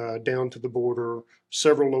Mm-hmm. down to the border,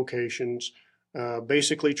 several locations,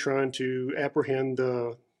 basically trying to apprehend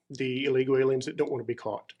the illegal aliens that don't want to be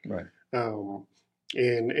caught. Right.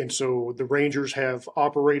 And so the Rangers have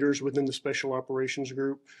operators within the Special Operations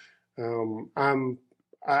Group.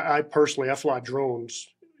 I personally fly drones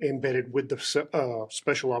embedded with the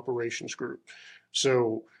Special Operations Group.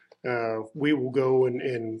 So we will go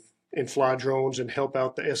and fly drones and help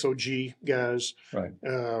out the SOG guys. Right.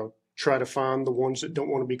 Try to find the ones that don't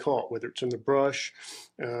want to be caught, whether it's in the brush,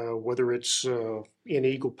 whether it's in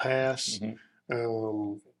Eagle Pass.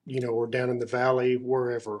 Mm-hmm. You know, or down in the valley,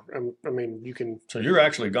 wherever. I mean, you can. So you're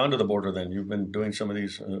actually gone to the border then? You've been doing some of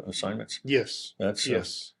these assignments? Yes. That's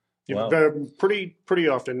yes. Wow. Pretty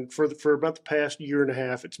often for about the past year and a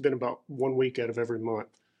half. It's been about 1 week out of every month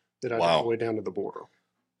that I go all the way down to the border.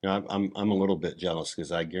 You know, I'm a little bit jealous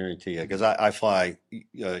because I guarantee you, because I fly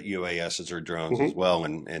UASs or drones Mm-hmm. as well,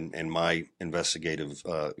 and my investigative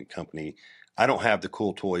company, I don't have the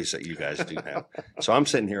cool toys that you guys do have. So I'm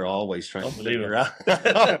sitting here always trying to figure out.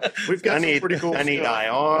 We've got some pretty cool. I need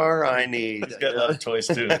IR. I need. He's got a lot of toys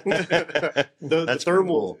too. the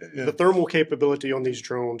thermal cool. The thermal capability on these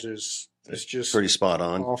drones is just pretty spot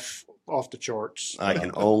on. Off the charts. I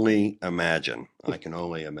can only imagine.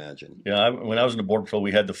 Yeah, when I was in the Border Patrol,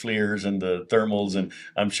 we had the FLIRs and the thermals, and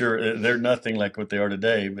I'm sure they're nothing like what they are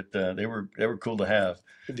today, but they were cool to have.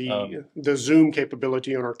 The zoom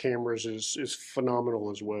capability on our cameras is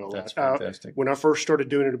phenomenal as well. That's fantastic. When I first started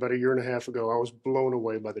doing it about a year and a half ago, I was blown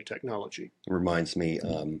away by the technology. It reminds me,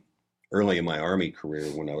 early in my Army career,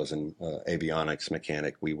 when I was an avionics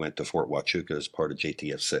mechanic, we went to Fort Huachuca as part of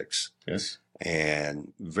JTF 6. Yes.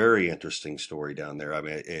 And very interesting story down there. I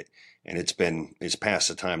mean, it's past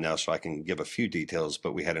the time now, so I can give a few details.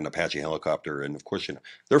 But we had an Apache helicopter, and of course, you know,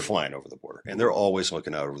 they're flying over the border, and they're always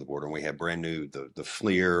looking out over the border. And we had brand new the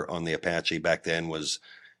FLIR on the Apache back then was,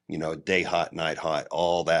 you know, day hot, night hot,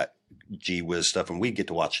 all that gee whiz stuff, and we get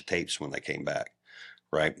to watch the tapes when they came back,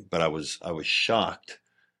 right? But I was shocked.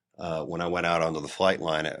 When I went out onto the flight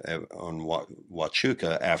line on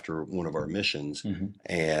Huachuca after one of our missions, Mm-hmm.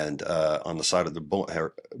 and on the side of the bullet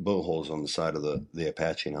holes on the side of the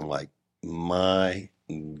Apache, and I'm like, my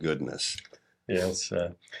goodness. Yes.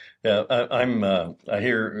 Yeah. I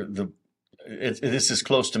hear this is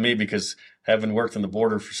close to me because having worked on the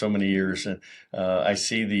border for so many years, and I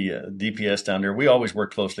see the DPS down there. We always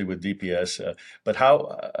work closely with DPS, but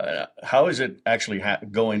how is it actually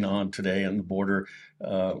going on today on the border,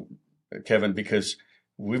 Kevin? Because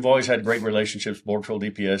we've always had great relationships, Border Patrol,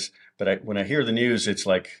 DPS, but when I hear the news, it's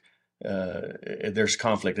like there's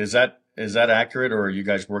conflict. Is that accurate, or are you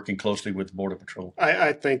guys working closely with Border Patrol?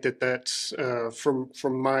 I think that's from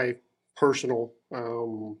my personal,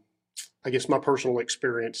 I guess my personal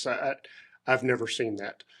experience. I've never seen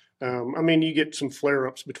that. I mean, you get some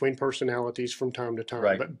flare-ups between personalities from time to time,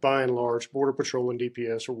 right. But by and large, Border Patrol and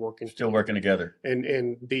DPS are working together.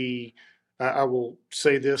 And I will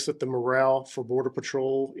say this, that the morale for Border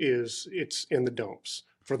Patrol it's in the dumps.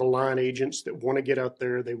 For the line agents that want to get out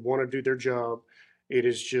there, they want to do their job. It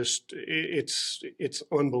is just, it's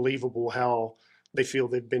unbelievable how they feel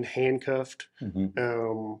they've been handcuffed.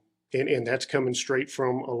 Mm-hmm. And that's coming straight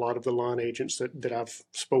from a lot of the line agents that I've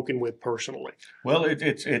spoken with personally. Well,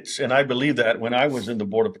 it's and I believe that when I was in the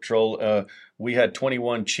Border Patrol, we had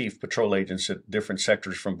 21 chief patrol agents at different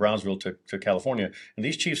sectors from Brownsville to California, and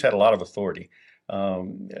these chiefs had a lot of authority.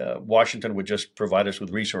 Washington would just provide us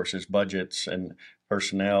with resources, budgets, and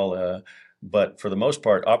personnel. But for the most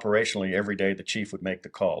part, operationally, every day the chief would make the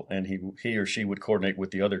call, and he or she would coordinate with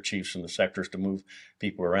the other chiefs in the sectors to move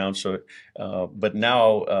people around. So, but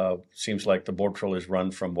now seems like the Border Patrol is run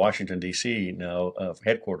from Washington, D.C. now,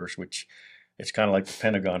 headquarters, which it's kind of like the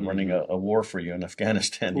Pentagon running a war for you in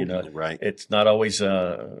Afghanistan. You know, Right. it's not always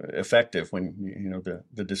effective when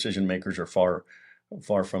the decision makers are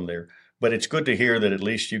far from there. But it's good to hear that at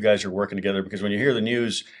least you guys are working together, because when you hear the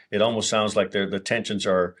news, it almost sounds like the tensions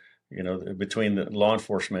are, between the law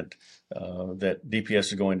enforcement, that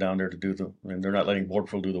DPS is going down there to do and they're not letting Border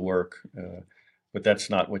Patrol do the work. But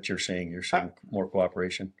that's not what you're saying. You're saying more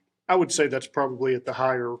cooperation. I would say that's probably at the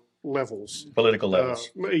higher levels. Political levels.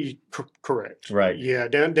 Correct. Right. Yeah,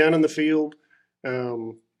 down in the field,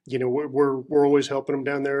 we're always helping them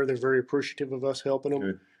down there. They're very appreciative of us helping them.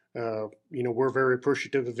 Good. We're very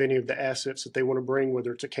appreciative of any of the assets that they want to bring,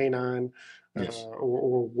 whether it's a canine Yes.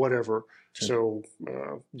 or whatever. Sure. So,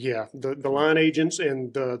 the line agents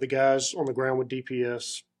and the guys on the ground with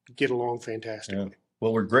DPS get along fantastically. Yeah.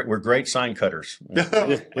 Well, we're great sign cutters, which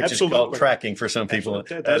Absolutely. is called tracking for some people.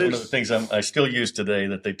 That's one of the things I still use today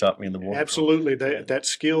that they taught me in the war. Absolutely, that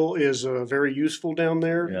skill is very useful down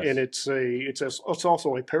there, Yes. and it's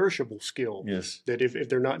also a perishable skill. Yes. That if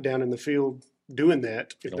they're not down in the field doing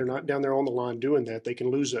that, if they're not down there on the line doing that, they can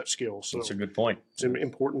lose that skill. So That's a good point. it's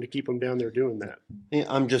important to keep them down there doing that. Yeah,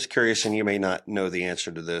 I'm just curious, and you may not know the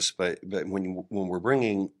answer to this, but when we're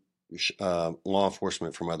bringing law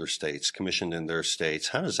enforcement from other states, commissioned in their states,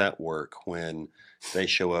 how does that work when they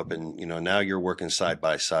show up and now you're working side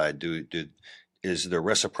by side? Is there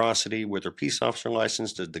reciprocity with their peace officer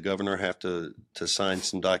license? Did the governor have to sign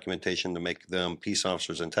some documentation to make them peace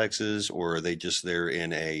officers in Texas, or are they just there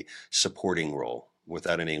in a supporting role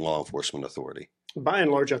without any law enforcement authority? By and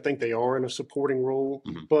large, I think they are in a supporting role,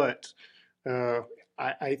 but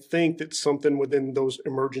I think that something within those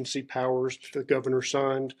emergency powers that the governor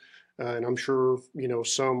signed, and I'm sure,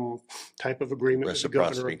 some type of agreement with the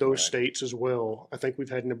governor of those states as well. I think we've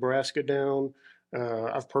had Nebraska down.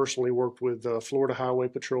 I've personally worked with Florida Highway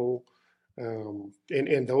Patrol.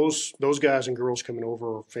 And those guys and girls coming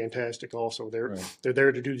over are fantastic also. They're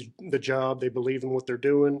there to do the job. They believe in what they're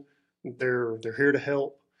doing. They're here to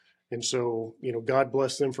help. And so, God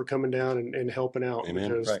bless them for coming down and helping out. Amen.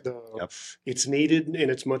 Because it's needed and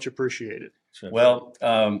it's much appreciated. Well,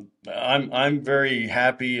 I'm very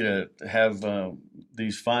happy to have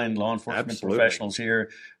these fine law enforcement professionals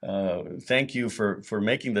here. Thank you for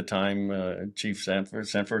making the time, Chief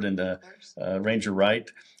Sanford and Ranger Wright.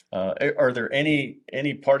 Are there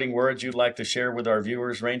any parting words you'd like to share with our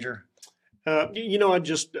viewers, Ranger?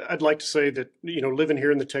 I'd like to say that, living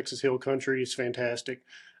here in the Texas Hill Country is fantastic.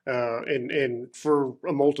 And for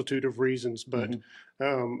a multitude of reasons, but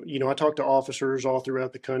I talk to officers all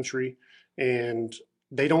throughout the country, and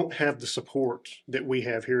they don't have the support that we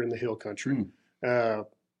have here in the Hill Country.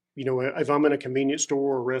 If I'm in a convenience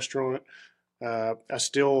store or a restaurant, I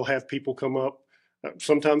still have people come up.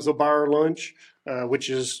 Sometimes they'll buy our lunch, which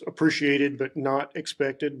is appreciated but not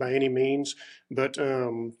expected by any means. But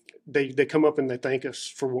they come up and they thank us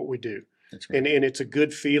for what we do, and it's a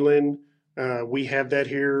good feeling. We have that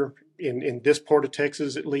here in this part of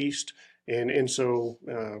Texas, at least. And so,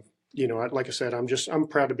 like I said, I'm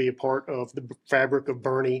proud to be a part of the fabric of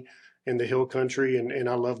Bernie and the Hill Country. And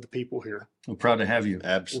I love the people here. I'm proud to have you.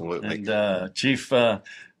 Absolutely. And Chief, what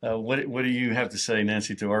do you have to say,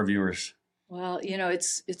 Nancy, to our viewers? Well,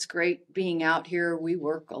 it's great being out here. We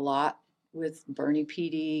work a lot with Bernie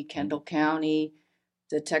PD, Kendall County,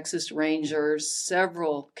 the Texas Rangers,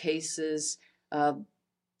 several cases.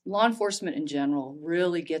 Law enforcement in general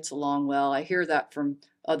really gets along well. I hear that from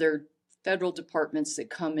other federal departments that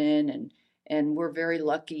come in, and we're very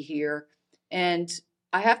lucky here. And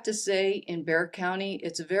I have to say, in Bexar County,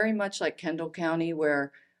 it's very much like Kendall County,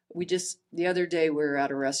 where the other day we were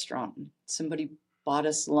at a restaurant and somebody bought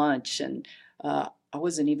us lunch, and I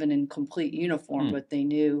wasn't even in complete uniform, but they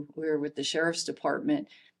knew we were with the sheriff's department.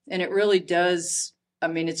 And it really does,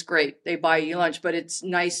 it's great. They buy you lunch, but it's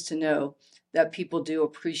nice to know that people do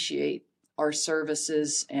appreciate our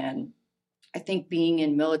services. And I think being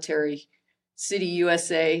in Military City,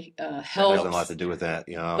 USA helps. That has a lot to do with that.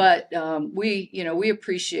 Yeah. But we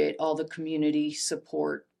appreciate all the community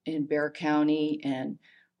support in Bexar County, and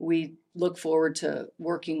we look forward to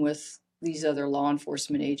working with these other law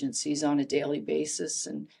enforcement agencies on a daily basis.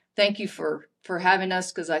 And thank you for having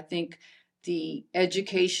us, because I think the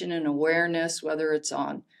education and awareness, whether it's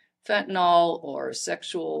on fentanyl or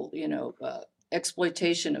sexual,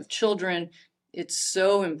 exploitation of children, it's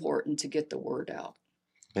so important to get the word out.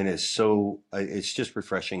 And it's just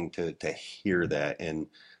refreshing to hear that. And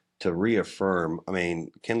to reaffirm, I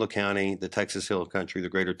mean, Kendall County, the Texas Hill Country, the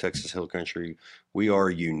greater Texas Hill Country, we are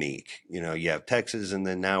unique. You know, you have Texas, and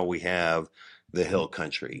then now we have the Hill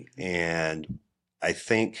Country. And I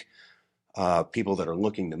think people that are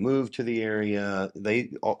looking to move to the area,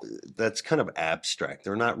 that's kind of abstract.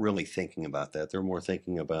 They're not really thinking about that. They're more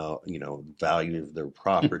thinking about, you know, value of their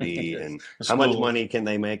property and how much money can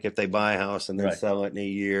they make if they buy a house and then Right. sell it in a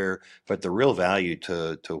year. But the real value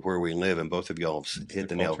to where we live, and both of y'all hit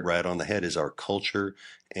the nail right on the head, is our culture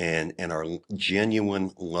and our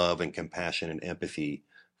genuine love and compassion and empathy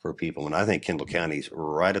for people. And I think Kendall County's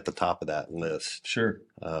right at the top of that list. Sure.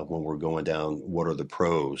 When we're going down, what are the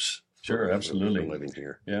pros? Sure, absolutely. For living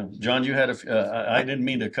here. Yeah, John, you had I didn't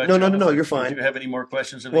mean to cut No, you no, off. no, you're fine. Do you have any more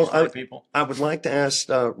questions of Well, these five people? I would like to ask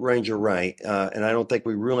Ranger Wright, and I don't think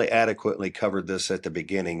we really adequately covered this at the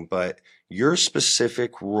beginning, but your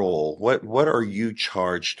specific role, what are you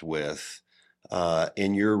charged with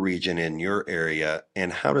in your region, in your area,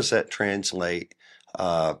 and how does that translate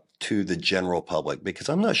to the general public? Because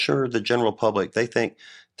I'm not sure the general public, they think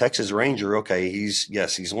Texas Ranger, okay, he's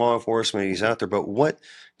law enforcement, he's out there, but what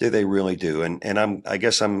do they really do? And I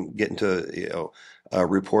guess I'm getting to,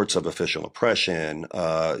 reports of official oppression.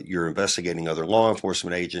 You're investigating other law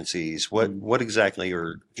enforcement agencies. What exactly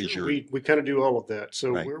is your? We kind of do all of that. So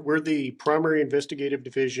Right. we're the primary investigative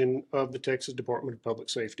division of the Texas Department of Public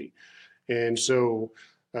Safety. And so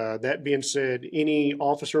that being said, any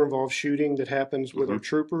officer involved shooting that happens with our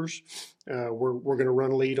troopers, we're going to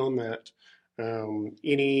run lead on that.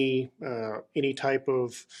 Any type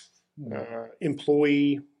of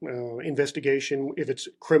employee investigation, if it's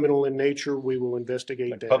criminal in nature, we will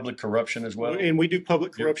investigate Like that. public corruption as well? And we do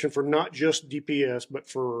public corruption for not just DPS, but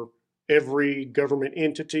for every government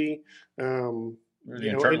entity. The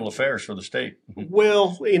internal affairs for the state.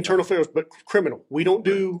 Well, internal affairs, but criminal. We don't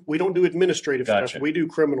do administrative Gotcha. stuff. We do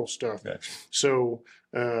criminal stuff. Gotcha. So,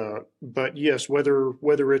 but yes,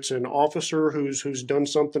 whether it's an officer who's done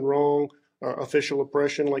something wrong, official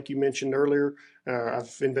oppression, like you mentioned earlier,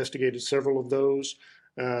 I've investigated several of those.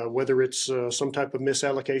 Whether it's some type of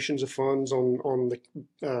misallocations of funds on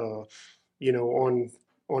the,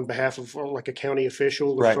 on behalf of like a county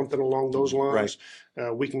official or Right. something along those lines,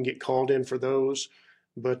 we can get called in for those.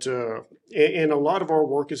 But and a lot of our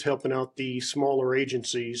work is helping out the smaller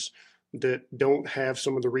agencies that don't have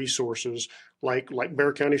some of the resources, like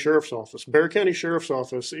Bexar County Sheriff's Office. Bexar County Sheriff's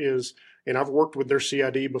Office is, and I've worked with their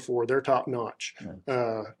CID before. They're top notch,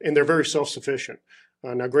 and they're very self sufficient.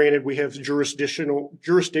 Now, granted, we have jurisdictional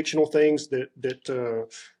things that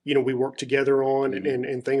we work together on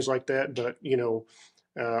and things like that. But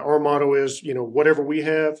our motto is, whatever we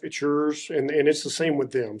have, it's yours, and it's the same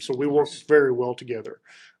with them. So we work very well together.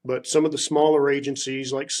 But some of the smaller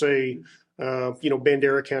agencies, like say,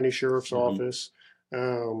 Bandera County Sheriff's Office,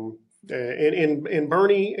 and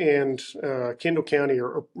Bernie and Kendall County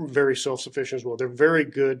are very self-sufficient as well. They're very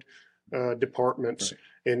good departments,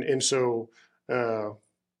 right. and so.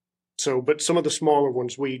 But some of the smaller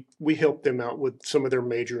ones, we help them out with some of their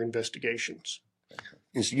major investigations.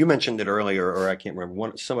 You mentioned it earlier, or I can't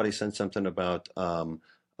remember. Somebody said something about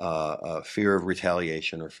fear of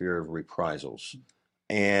retaliation or fear of reprisals.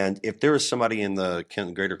 And if there is somebody in the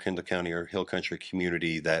greater Kendall County or Hill Country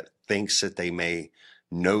community that thinks that they may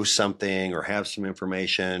know something or have some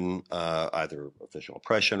information, either official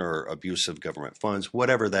oppression or abuse of government funds,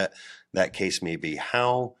 whatever that case may be,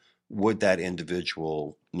 how would that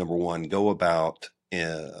individual, number one, go about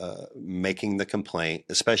making the complaint,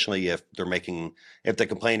 especially if the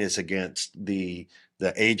complaint is against the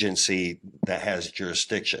agency that has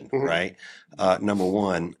jurisdiction, right? Number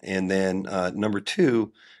one, and then number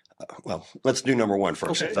two. Well, let's do number one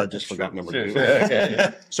first. Okay. I just forgot number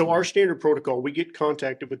two. So our standard protocol, we get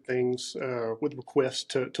contacted with things, with requests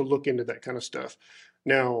to look into that kind of stuff.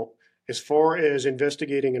 Now, as far as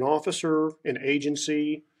investigating an officer, an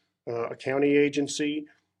agency, a county agency,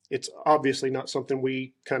 it's obviously not something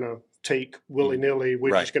we kind of take willy-nilly.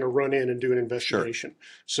 We're just going to run in and do an investigation.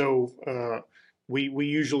 Sure. So we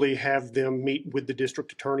usually have them meet with the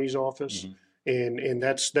district attorney's office, and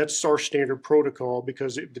that's our standard protocol,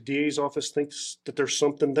 because if the DA's office thinks that there's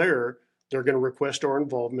something there, they're going to request our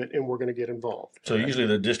involvement, and we're going to get involved. So usually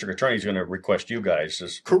the district attorney is going to request you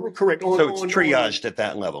guys. Correct. So it's triaged at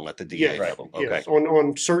that level, at the DA level. Okay. Yes.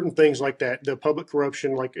 On certain things like that, the public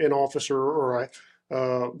corruption, like an officer or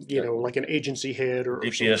like an agency head or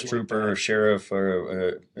DPS trooper or sheriff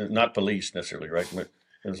or not police necessarily, right? But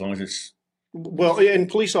as long as it's Well, and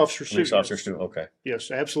police officers too. Police officers Yes. too. Okay.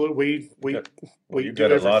 Yes, absolutely. Well, We you've do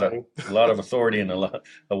got everything. a lot of authority and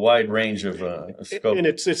a wide range of scope. And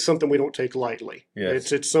it's something we don't take lightly.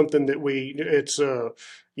 Yes. It's something that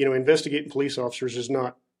investigating police officers is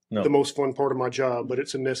not No. the most fun part of my job, but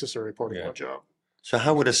it's a necessary part of my job. So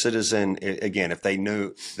how would a citizen, again, if they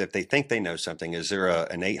think they know something, is there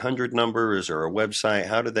an 800 number? Is there a website?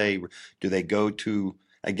 How do they go to,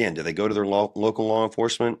 again, do they go to their local law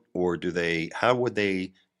enforcement, or how would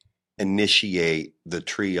they initiate the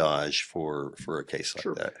triage for a case like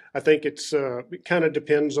Sure. that? I think it kind of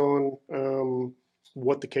depends on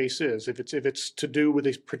what the case is. If it's to do with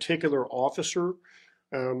a particular officer,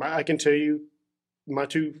 I can tell you my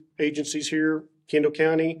two agencies here, Kendall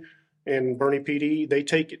County and Bernie PD, they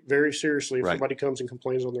take it very seriously if Right. somebody comes and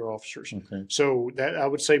complains on their officers. Okay. So that I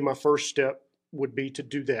would say my first step would be to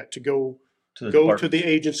do that, to go to department. the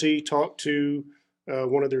agency, talk to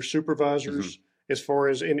one of their supervisors as far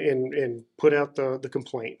as and put out the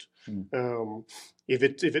complaint.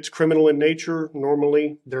 If it's criminal in nature,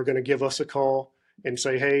 normally they're going to give us a call and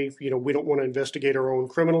say, hey, we don't want to investigate our own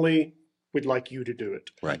criminally. We'd like you to do it.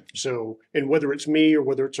 Right. So, and whether it's me or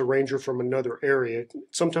whether it's a ranger from another area,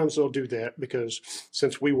 sometimes they'll do that because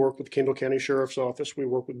since we work with Kendall County Sheriff's Office, we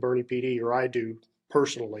work with Bernie PD, or I do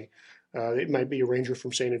personally. It might be a ranger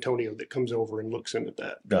from San Antonio that comes over and looks into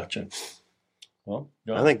that. Gotcha. Well,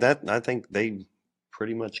 I think they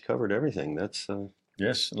pretty much covered everything. That's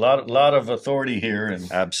yes, a lot of authority here, and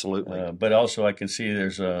absolutely. but also I can see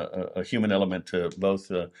there's a human element to both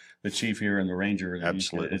the chief here and the ranger.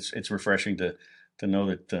 Absolutely. It's refreshing to know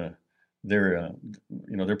that they're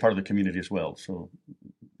they're part of the community as well. So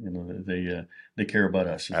they care about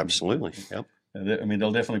us. Absolutely. Yep. I mean,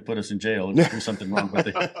 they'll definitely put us in jail if we do something wrong, but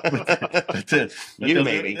You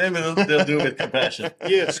maybe. They'll do it with compassion.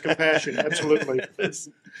 Yes, compassion, absolutely.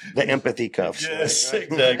 The empathy cuffs. Yes,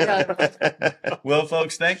 exactly. Well,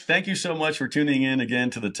 folks, thank you so much for tuning in again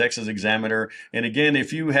to the Texas Examiner. And again,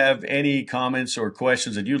 if you have any comments or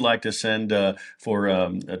questions that you'd like to send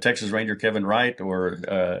for Texas Ranger Kevin Wright or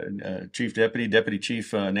Deputy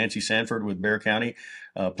Chief Nancy Sanford with Bexar County,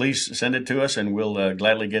 please send it to us, and we'll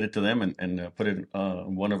gladly get it to them and put it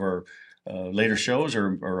on one of our later shows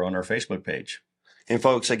or on our Facebook page. And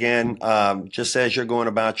folks, again, just as you're going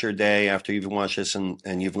about your day after you've watched this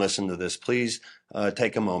and you've listened to this, please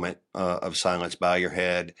take a moment of silence, bow your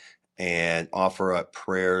head, and offer up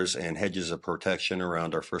prayers and hedges of protection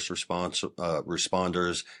around our first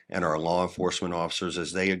responders and our law enforcement officers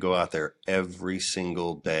as they go out there every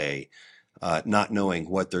single day, not knowing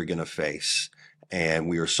what they're going to face. And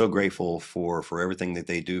we are so grateful for everything that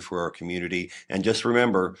they do for our community. And just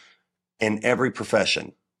remember, in every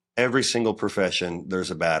profession, every single profession,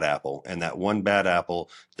 there's a bad apple. And that one bad apple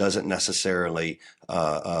doesn't necessarily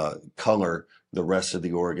color the rest of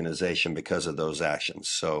the organization because of those actions.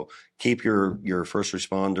 So keep your first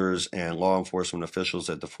responders and law enforcement officials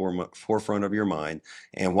at the forefront of your mind.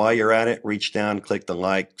 And while you're at it, reach down, click the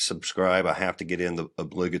like, subscribe. I have to get in the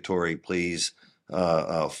obligatory, please.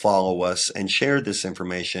 Follow us and share this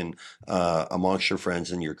information amongst your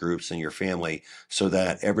friends and your groups and your family so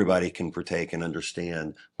that everybody can partake and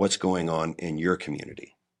understand what's going on in your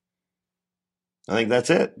community. I think that's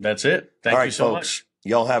it. That's it. Thank you so folks, much.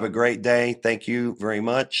 Y'all have a great day. Thank you very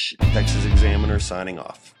much. Texas Examiner signing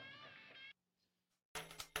off.